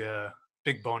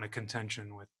big bone of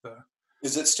contention with.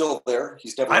 Is it still there?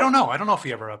 He's never. I don't know. I don't know if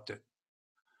he ever upped it.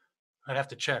 I'd have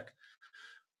to check.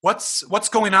 What's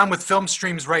going on with film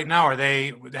streams right now?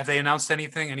 Have they announced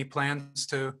anything? Any plans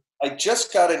to? I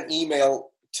just got an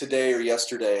email today or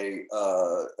yesterday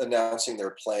announcing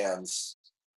their plans.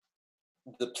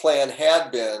 The plan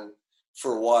had been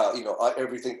for a while,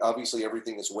 everything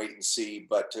is wait and see,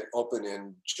 but to open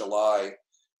in July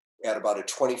at about a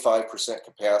 25%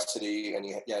 capacity, and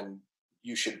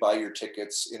you should buy your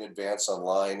tickets in advance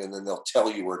online, and then they'll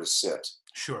tell you where to sit.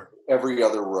 Sure. Every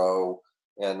other row,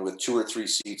 and with 2 or 3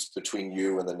 seats between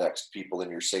you and the next people in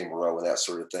your same row and that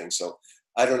sort of thing. So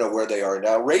I don't know where they are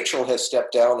now. Rachel has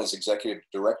stepped down as executive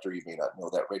director. You may not know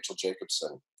that, Rachel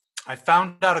Jacobson. I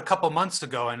found out a couple months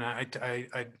ago, and I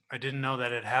didn't know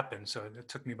that it happened, so it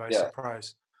took me by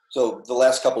surprise. So the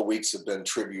last couple of weeks have been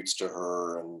tributes to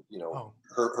her, and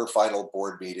her final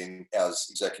board meeting as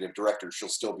executive director. She'll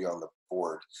still be on the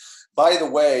board. By the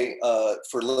way,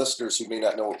 for listeners who may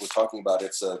not know what we're talking about,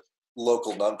 it's a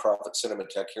local nonprofit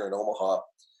Cinematheque here in Omaha,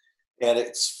 and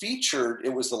it's featured.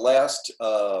 It was the last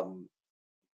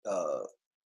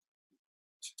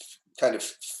kind of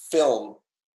film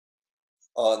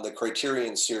on the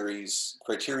Criterion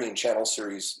Channel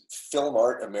series, Film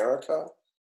Art America,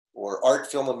 or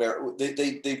Art Film America.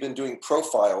 They've been doing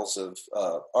profiles of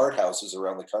art houses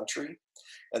around the country,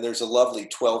 and there's a lovely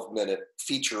 12-minute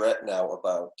featurette now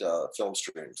about film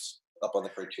streams up on the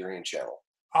Criterion Channel.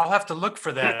 I'll have to look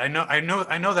for that. I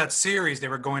know that series. They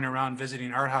were going around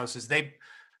visiting art houses. They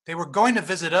were going to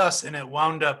visit us, and it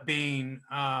wound up being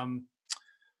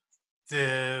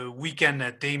the weekend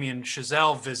that Damien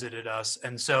Chazelle visited us.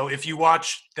 And so if you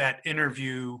watch that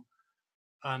interview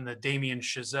on the Damien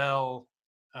Chazelle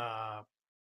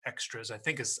extras, I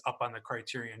think it's up on the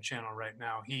Criterion Channel right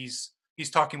now. He's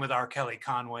talking with R. Kelly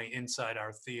Conway inside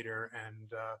our theater,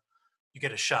 and you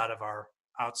get a shot of our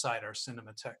outside our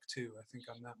Cinematheque too. I think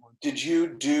on that one.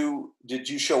 Did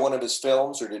you show one of his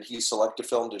films, or did he select a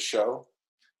film to show?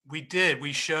 We did.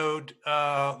 We showed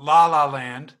La La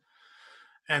Land,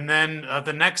 and then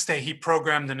the next day he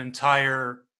programmed an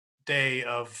entire day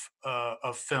of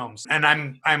films. And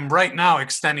I'm right now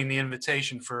extending the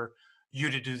invitation for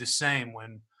you to do the same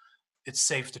when it's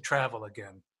safe to travel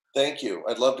again. Thank you.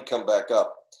 I'd love to come back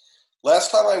up.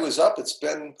 Last time I was up, it's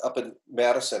been up in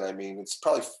Madison. I mean, it's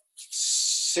probably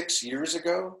 6 years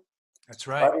ago. That's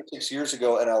right. 5 or 6 years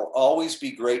ago, and I'll always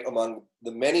be great among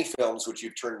the many films which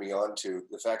you've turned me on to.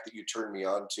 The fact that you turned me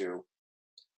on to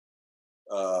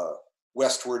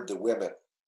Westward the Women.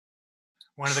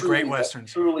 One of the great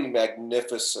Westerns. Truly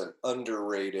magnificent,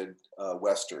 underrated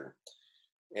Western.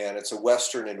 And it's a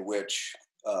Western in which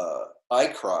I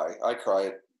cry. I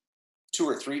cry 2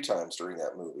 or 3 times during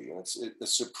that movie. And it's a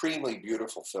supremely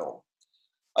beautiful film.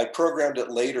 I programmed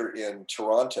it later in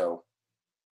Toronto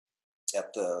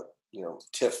at the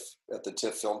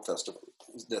TIFF Film Festival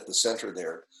at the center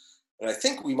there. And I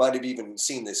think we might have even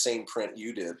seen the same print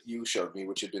you showed me,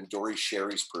 which had been Dory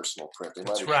Sherry's personal print. They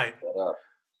might have right. That up.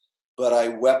 But I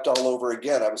wept all over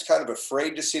again. I was kind of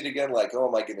afraid to see it again, like, oh,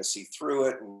 am I going to see through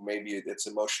it? And maybe its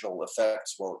emotional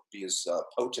effects won't be as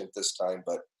potent this time.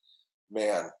 But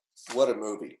man, what a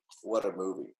movie. What a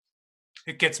movie.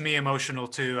 It gets me emotional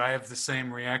too. I have the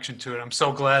same reaction to it. I'm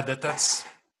so glad that that's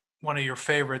one of your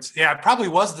favorites. Yeah, it probably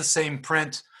was the same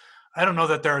print. I don't know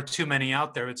that there are too many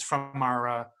out there. It's from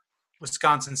our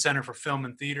Wisconsin Center for Film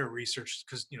and Theater Research,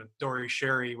 because Dory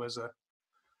Sherry was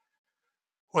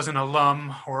an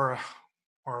alum or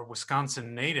a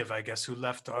Wisconsin native, I guess, who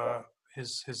left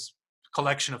his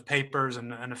collection of papers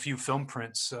and a few film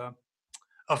prints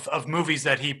of movies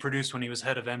that he produced when he was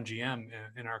head of MGM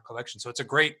in our collection. So it's a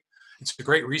great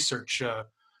research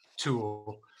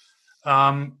tool. So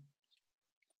I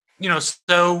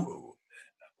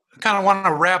kind of want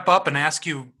to wrap up and ask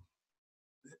you,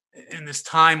 in this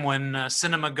time when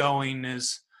cinema going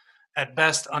is at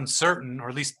best uncertain, or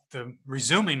at least the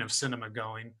resuming of cinema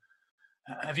going,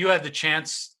 have you had the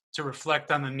chance to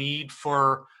reflect on the need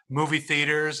for movie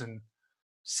theaters and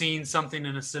seeing something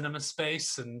in a cinema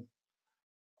space and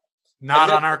not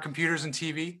on our computers and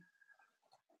TV?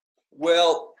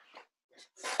 Well,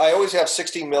 I always have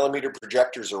 16 millimeter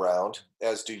projectors around,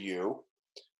 as do you.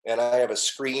 And I have a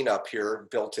screen up here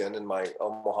built in my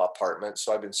Omaha apartment.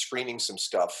 So I've been screening some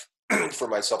stuff for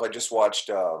myself. I just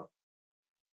watched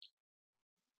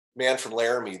Man from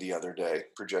Laramie the other day,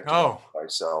 projected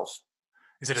myself.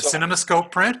 Is it a CinemaScope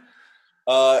print?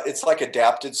 It's like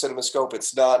adapted CinemaScope.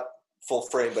 It's not full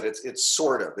frame, but it's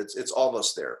sort of. It's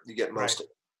almost there. You get most of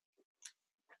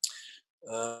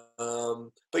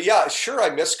it. But yeah, sure,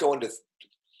 I miss going to.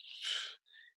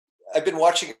 I've been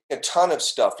watching a ton of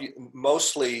stuff,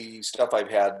 mostly stuff I've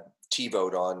had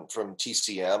TiVoed on from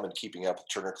TCM and Keeping Up with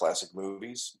Turner Classic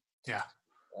Movies. Yeah.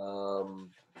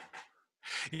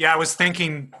 Yeah, I was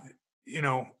thinking,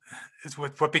 it's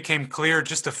what became clear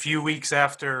just a few weeks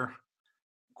after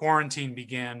quarantine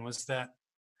began was that,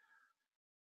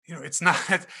 it's not,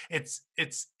 it's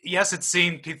yes, it's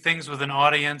seeing things with an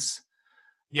audience.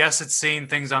 Yes, it's seeing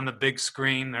things on the big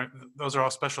screen. Those are all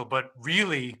special, but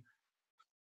really,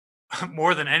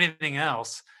 more than anything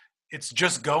else, it's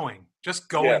just going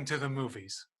to the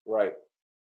movies. Right.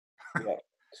 Yeah.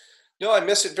 No, I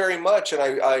miss it very much, and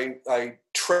I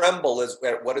tremble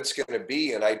at what it's going to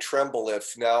be, and I tremble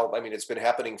if now. I mean, it's been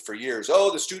happening for years.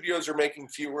 Oh, the studios are making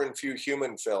fewer and fewer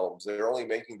human films. They're only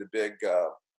making the big,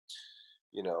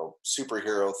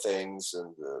 superhero things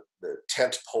and the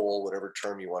tent pole, whatever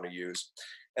term you want to use.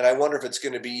 And I wonder if it's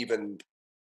going to be even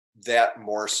that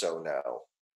more so now.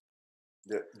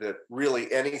 That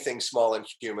really anything small and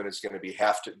human is going to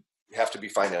have to be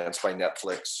financed by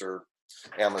Netflix or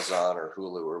Amazon or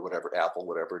Hulu or whatever, Apple,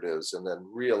 whatever it is. And then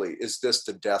really, is this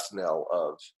the death knell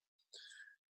of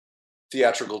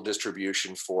theatrical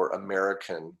distribution for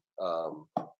American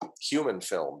human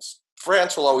films?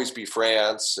 France will always be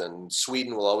France, and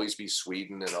Sweden will always be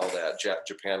Sweden, and all that.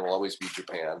 Japan will always be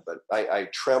Japan. But I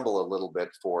tremble a little bit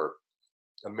for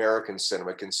American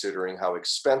cinema, considering how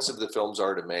expensive the films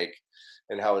are to make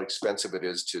and how expensive it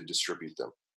is to distribute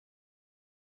them.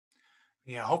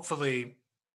 Yeah, hopefully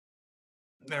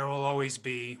there will always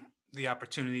be the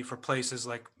opportunity for places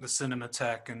like the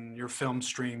Cinematheque and your film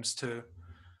streams to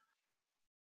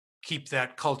keep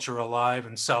that culture alive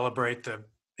and celebrate the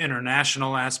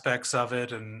international aspects of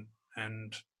it and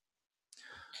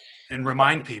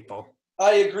remind people.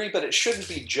 I agree, but it shouldn't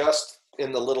be just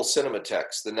in the little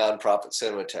Cinematheques, the nonprofit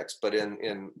Cinematheques, but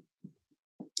in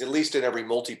at least in every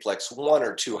multiplex, 1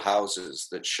 or 2 houses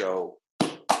that show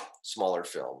smaller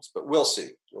films, but we'll see.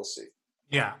 We'll see.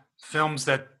 Yeah, films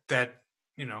that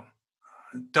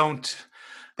don't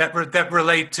that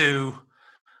relate to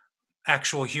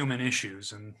actual human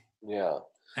issues and Yeah.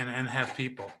 and have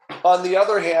people. On the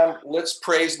other hand, let's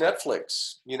praise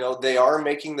Netflix. They are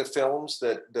making the films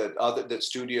that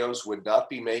studios would not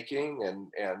be making,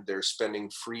 and they're spending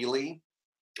freely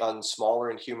on smaller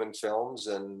and human films,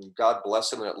 and God bless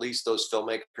them. And at least those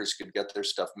filmmakers could get their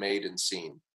stuff made and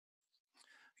seen.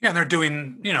 Yeah, and they're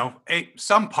doing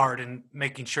some part in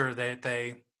making sure that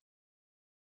they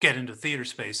get into theater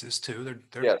spaces too.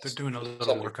 They're doing a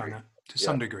little work on that to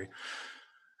some degree.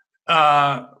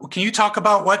 Can you talk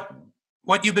about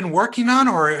what you've been working on,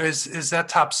 or is that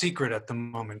top secret at the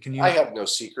moment? Can you? I have no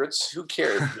secrets. Who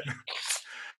cares?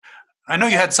 I know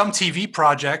you had some TV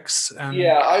projects.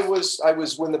 Yeah, I was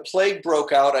when the plague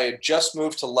broke out. I had just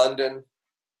moved to London.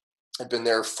 I'd been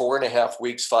there 4.5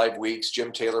 weeks, 5 weeks.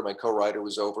 Jim Taylor, my co-writer,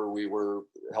 was over. We were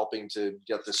helping to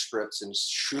get the scripts in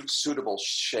suitable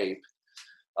shape.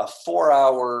 A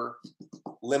 4-hour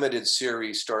limited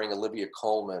series starring Olivia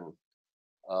Colman.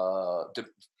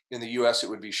 In the US, it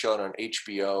would be shown on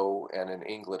HBO, and in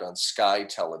England on Sky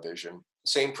Television.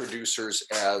 Same producers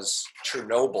as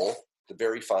Chernobyl, the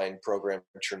very fine program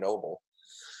Chernobyl.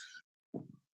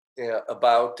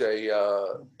 About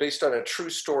based on a true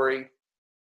story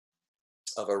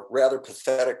of a rather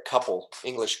pathetic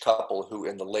English couple, who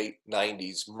in the late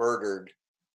 90s murdered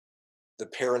the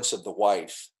parents of the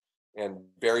wife and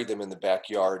buried them in the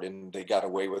backyard, and they got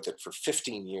away with it for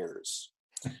 15 years.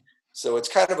 So it's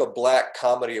kind of a black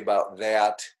comedy about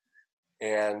that,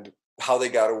 and how they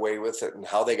got away with it, and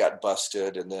how they got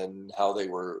busted, and then how they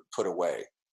were put away.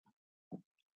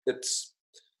 It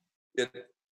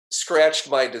scratched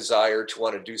my desire to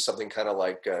want to do something kind of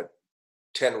like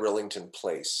 10 Rillington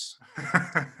Place,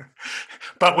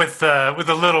 but with a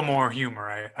little more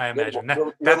humor. I imagine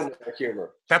little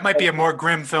humor. That might be a more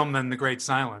grim film than The Great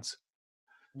Silence.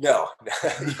 No,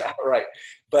 yeah, right.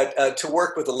 But to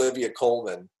work with Olivia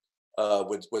Colman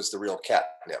was the real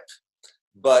catnip.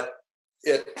 But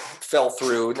it fell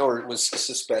through, or it was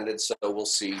suspended. So we'll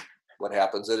see what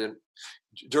happens. And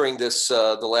during this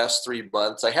the last 3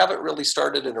 months, I haven't really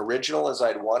started an original as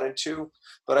I'd wanted to,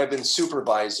 but I've been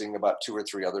supervising about 2 or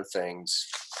 3 other things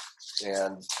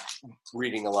and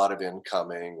reading a lot of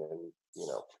incoming, and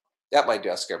at my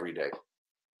desk every day.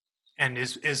 And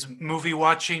is movie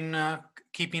watching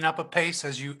keeping up a pace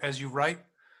as you write?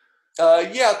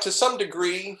 Yeah, to some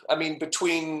degree. I mean,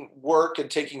 between work and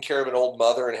taking care of an old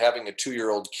mother and having a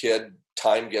 2-year-old kid,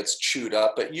 time gets chewed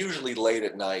up. But usually late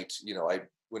at night,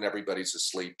 when everybody's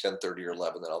asleep, 10:30 or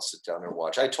 11, then I'll sit down and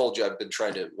watch. I told you I've been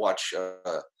trying to watch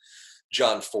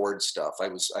John Ford stuff.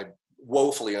 I'm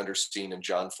woefully underseen in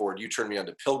John Ford. You turned me on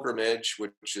to Pilgrimage,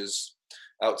 which is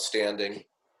outstanding.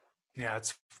 Yeah,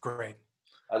 it's great.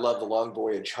 I love The Long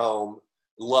Voyage Home.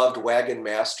 Loved Wagon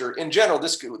Master. In general,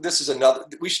 this is another.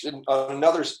 We should, on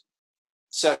another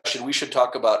session, we should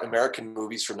talk about American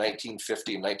movies from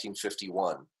 1950 and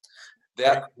 1951.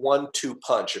 That 1-2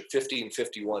 punch of 50 and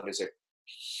 51 is a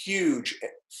huge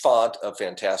font of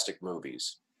fantastic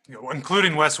movies,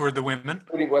 including Westward the Women.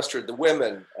 The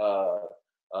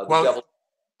Devil,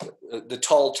 The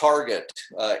Tall Target,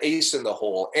 Ace in the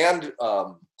Hole, and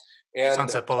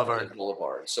Sunset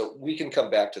Boulevard. So we can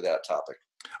come back to that topic.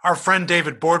 Our friend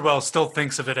David Bordwell still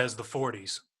thinks of it as the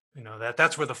 40s.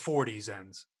 That's where the 40s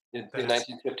ends. In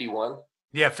 1951?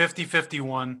 Yeah, 50,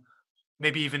 51,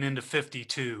 maybe even into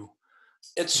 52.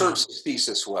 It serves his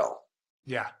thesis well.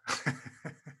 Yeah.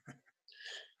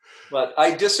 But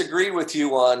I disagree with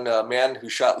you on Man Who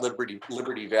Shot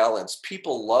Liberty Valance.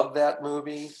 People love that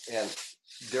movie, and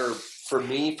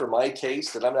for my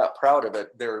taste, and I'm not proud of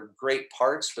it, they're great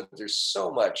parts, but there's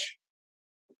so much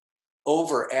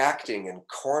overacting and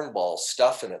cornball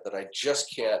stuff in it that I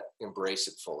just can't embrace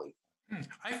it fully.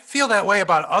 I feel that way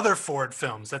about other Ford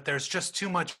films, that there's just too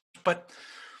much, but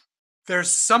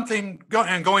there's something,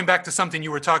 and going back to something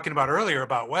you were talking about earlier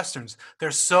about Westerns,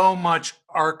 there's so much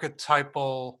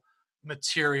archetypal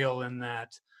material in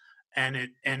that, and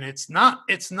it's not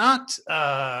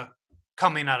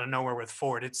coming out of nowhere with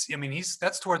Ford.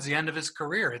 That's towards the end of his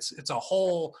career. It's a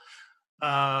whole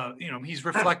he's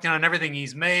reflecting on everything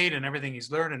he's made and everything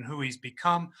he's learned and who he's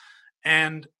become,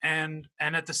 and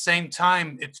at the same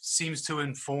time it seems to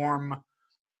inform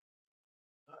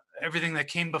everything that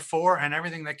came before and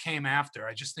everything that came after.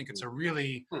 I just think it's a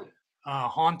really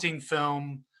haunting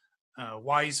film,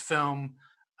 wise film.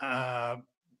 I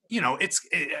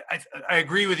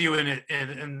agree with you in it,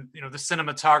 and the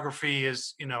cinematography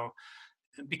is,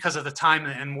 because of the time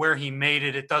and where he made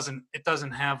it, it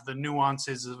doesn't have the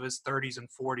nuances of his 30s and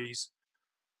 40s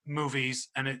movies,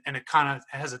 and it kind of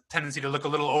has a tendency to look a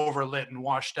little overlit and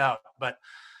washed out. But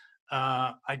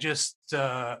I just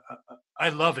I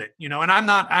love it, you know. And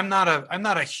I'm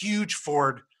not a huge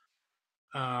Ford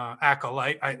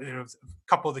acolyte. A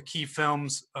couple of the key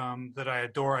films that I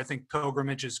adore. I think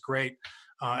Pilgrimage is great.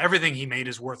 Everything he made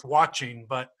is worth watching,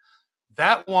 but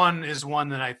that one is one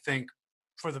that I think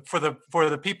for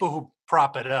the people who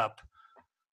prop it up,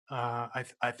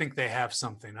 I think they have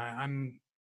something. I'm,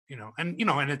 you know,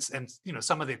 and it's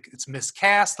some of it's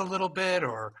miscast a little bit,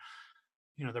 or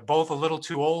they're both a little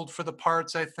too old for the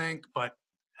parts, I think, but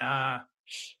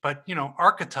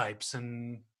archetypes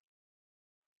and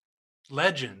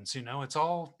legends, it's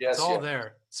all there.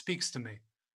 It speaks to me.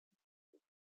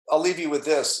 I'll leave you with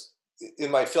this.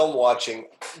 In my film watching,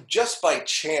 just by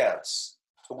chance,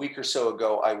 a week or so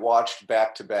ago, I watched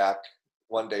back to back,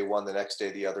 one day one, the next day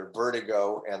the other,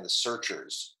 Vertigo and The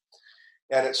Searchers.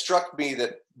 And it struck me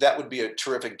that would be a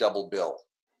terrific double bill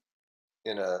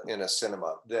in a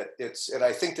cinema. And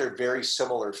I think they're very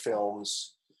similar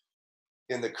films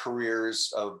in the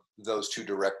careers of those two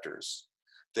directors,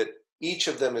 that each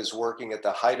of them is working at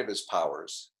the height of his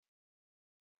powers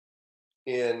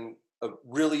in a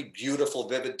really beautiful,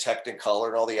 vivid Technicolor,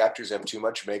 and all the actors have too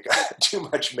much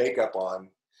makeup on.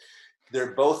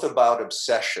 They're both about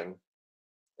obsession,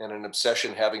 and an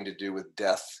obsession having to do with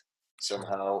death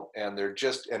somehow, and they're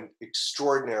just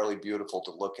extraordinarily beautiful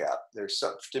to look at.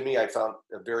 To me, I found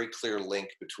a very clear link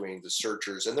between The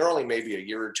Searchers, and they're only maybe a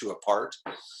year or two apart.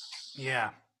 Yeah.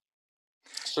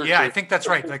 Searchers, yeah, I think that's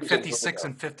right, like 56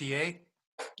 and 58.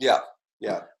 Yeah.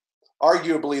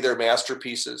 Arguably, they're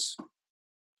masterpieces.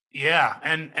 Yeah,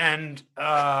 and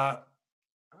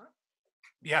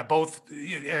both,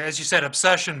 as you said,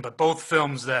 obsession, but both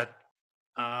films that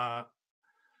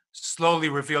slowly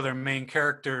reveal their main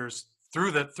characters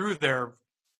through their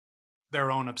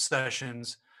own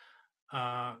obsessions,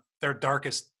 their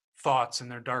darkest thoughts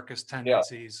and their darkest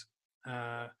tendencies.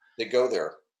 They go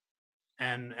there,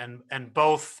 and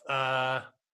both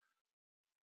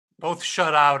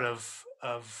shut out of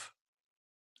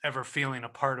ever feeling a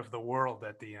part of the world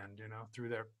at the end,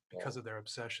 because of their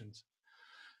obsessions.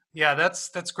 Yeah,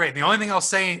 that's great. The only thing I'll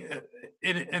say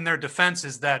in their defense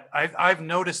is that I've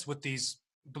noticed with these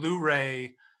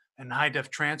Blu-ray and high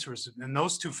def transfers, and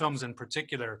those two films in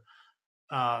particular,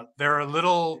 they're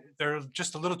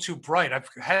just a little too bright. I've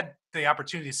had the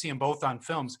opportunity to see them both on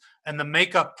films, and the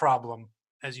makeup problem,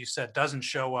 as you said, doesn't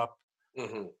show up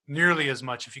nearly as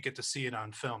much if you get to see it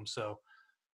on film. So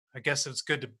I guess it's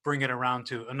good to bring it around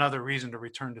to another reason to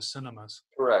return to cinemas.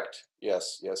 Correct.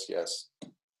 Yes. It's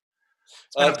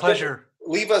been a pleasure.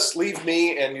 Leave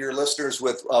me and your listeners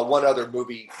with one other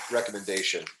movie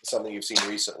recommendation, something you've seen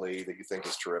recently that you think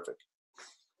is terrific.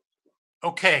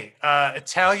 Okay.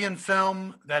 Italian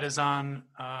film that is on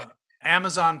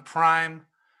Amazon Prime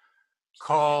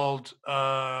called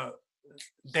Delitto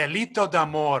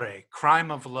d'amore,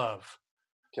 Crime of Love.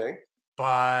 Okay.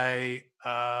 By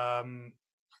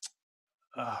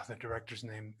the director's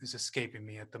name is escaping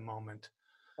me at the moment.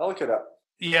 I'll look it up.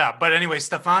 Yeah, but anyway,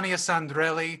 Stefania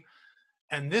Sandrelli.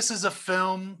 And this is a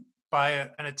film by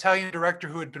an Italian director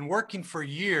who had been working for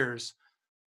years,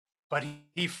 but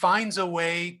he finds a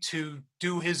way to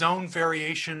do his own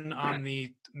variation on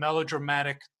the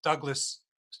melodramatic Douglas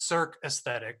Sirk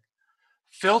aesthetic,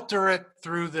 filter it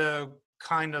through the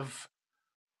kind of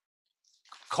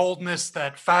coldness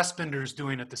that Fassbinder's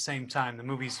doing at the same time. The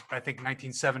movie's, I think,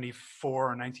 1974 or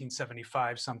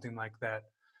 1975, something like that.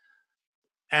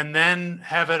 And then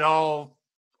have it all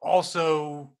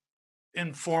also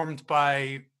informed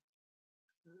by,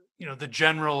 the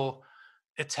general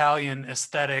Italian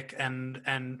aesthetic and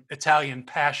Italian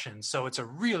passion. So it's a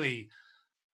really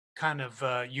kind of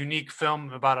unique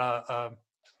film about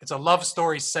it's a love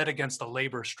story set against a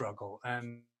labor struggle.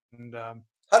 And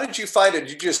how did you find it?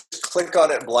 Did you just click on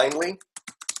it blindly?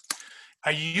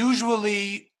 I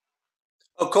usually...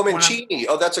 Oh, Comencini.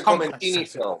 That's a Comencini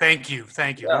film. Thank you.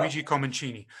 Yeah. Luigi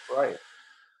Comencini. Right.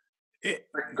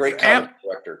 Great comic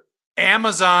director.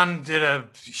 Amazon did a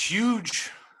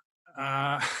huge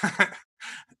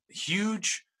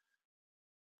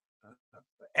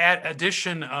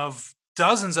addition of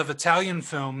dozens of Italian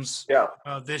films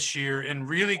this year in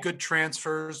really good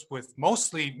transfers with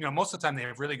mostly, most of the time they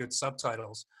have really good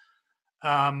subtitles.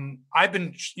 I've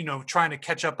been, trying to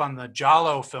catch up on the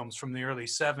Giallo films from the early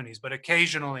 70s, but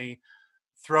occasionally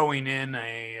throwing in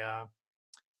a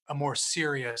more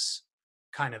serious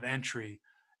kind of entry.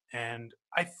 And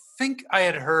I think I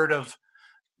had heard of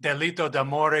Delitto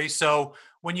d'amore. So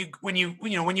when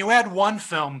you add one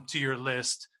film to your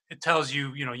list, it tells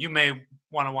you, you may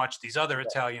want to watch these other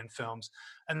Italian films.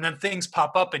 and then things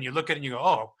pop up and you look at it and you go,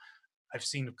 oh, I've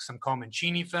seen some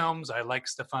Comencini films. I like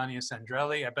Stefania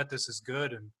Sandrelli. I bet this is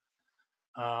good.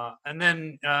 And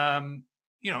then, and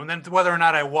then whether or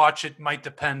not I watch it might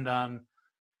depend on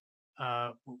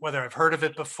whether I've heard of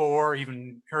it before,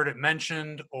 even heard it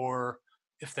mentioned, or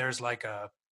if there's like a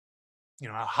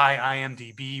high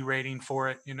IMDb rating for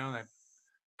it, that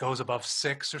goes above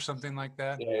 6 or something like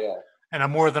that. Yeah.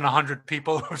 And more than 100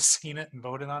 people who have seen it and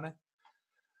voted on it.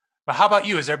 But how about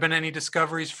you? Has there been any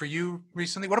discoveries for you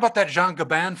recently? What about that Jean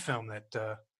Gabin film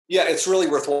that? Yeah, it's really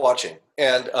worth watching.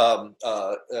 And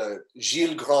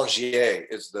Gilles Grangier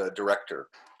is the director.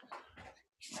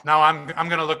 Now I'm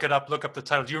going to look it up. Look up the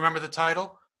title. Do you remember the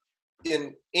title?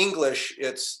 In English,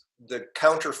 it's The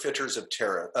Counterfeiters of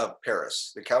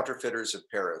Paris. The Counterfeiters of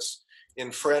Paris.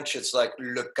 In French, it's like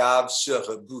Le Cave sur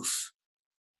Bouffe,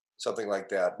 something like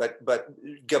that. But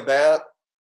Gabin,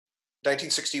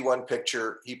 1961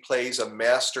 picture, he plays a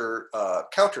master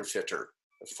counterfeiter,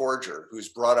 a forger, who's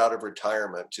brought out of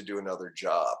retirement to do another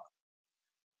job.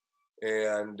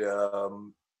 And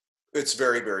it's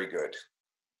very, very good.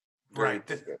 Right.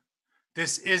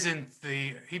 This isn't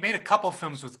he made a couple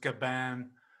films with Gabin.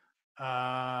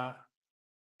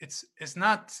 It's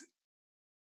not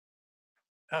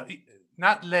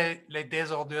Les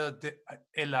Désordures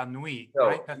et la Nuit, no.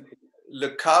 right?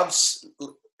 Le Cave,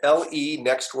 L-E,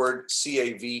 next word,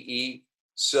 C-A-V-E,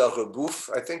 sur Bouffe,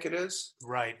 I think it is.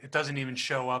 Right. It doesn't even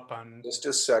show up on just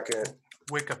a second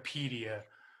Wikipedia,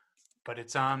 but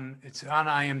it's on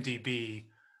IMDb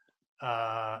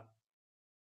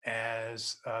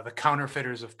as The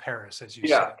Counterfeiters of Paris, as you said.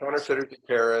 Yeah, Counterfeiters of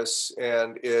Paris,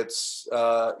 and it's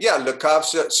Le Cave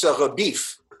sur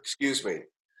Bouffe, excuse me.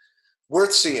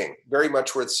 Worth seeing, very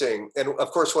much worth seeing. And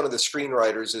of course, one of the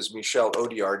screenwriters is Michel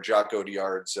Audiard, Jacques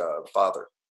Audiard's father.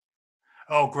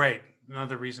 Oh, great.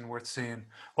 Another reason worth seeing.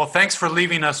 Well, thanks for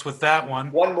leaving us with that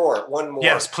one. One more.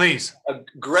 Yes, please. A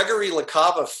Gregory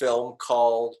LaCava film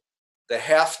called The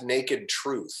Half-Naked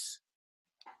Truth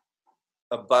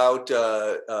about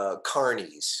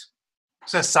carnies.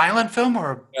 Is it a silent film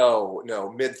or?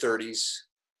 No, mid-30s.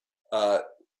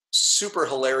 Super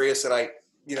hilarious. And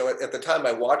at the time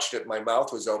I watched it, my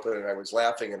mouth was open and I was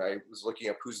laughing and I was looking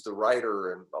up who's the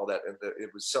writer and all that. And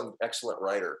it was some excellent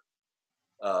writer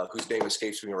whose name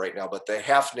escapes me right now, but The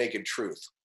Half-Naked Truth.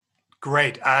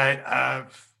 Great.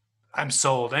 I'm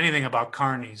sold. Anything about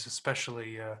carnies,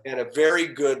 especially. And a very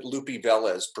good Lupe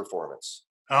Velez performance.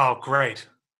 Oh, great.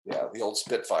 Yeah, the old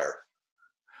Spitfire.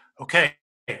 Okay.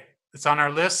 It's on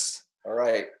our list. All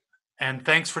right. And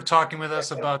thanks for talking with us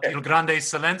about Il Grande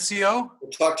Silencio. We'll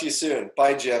talk to you soon.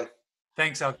 Bye, Jim.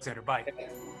 Thanks, Alexander. Bye.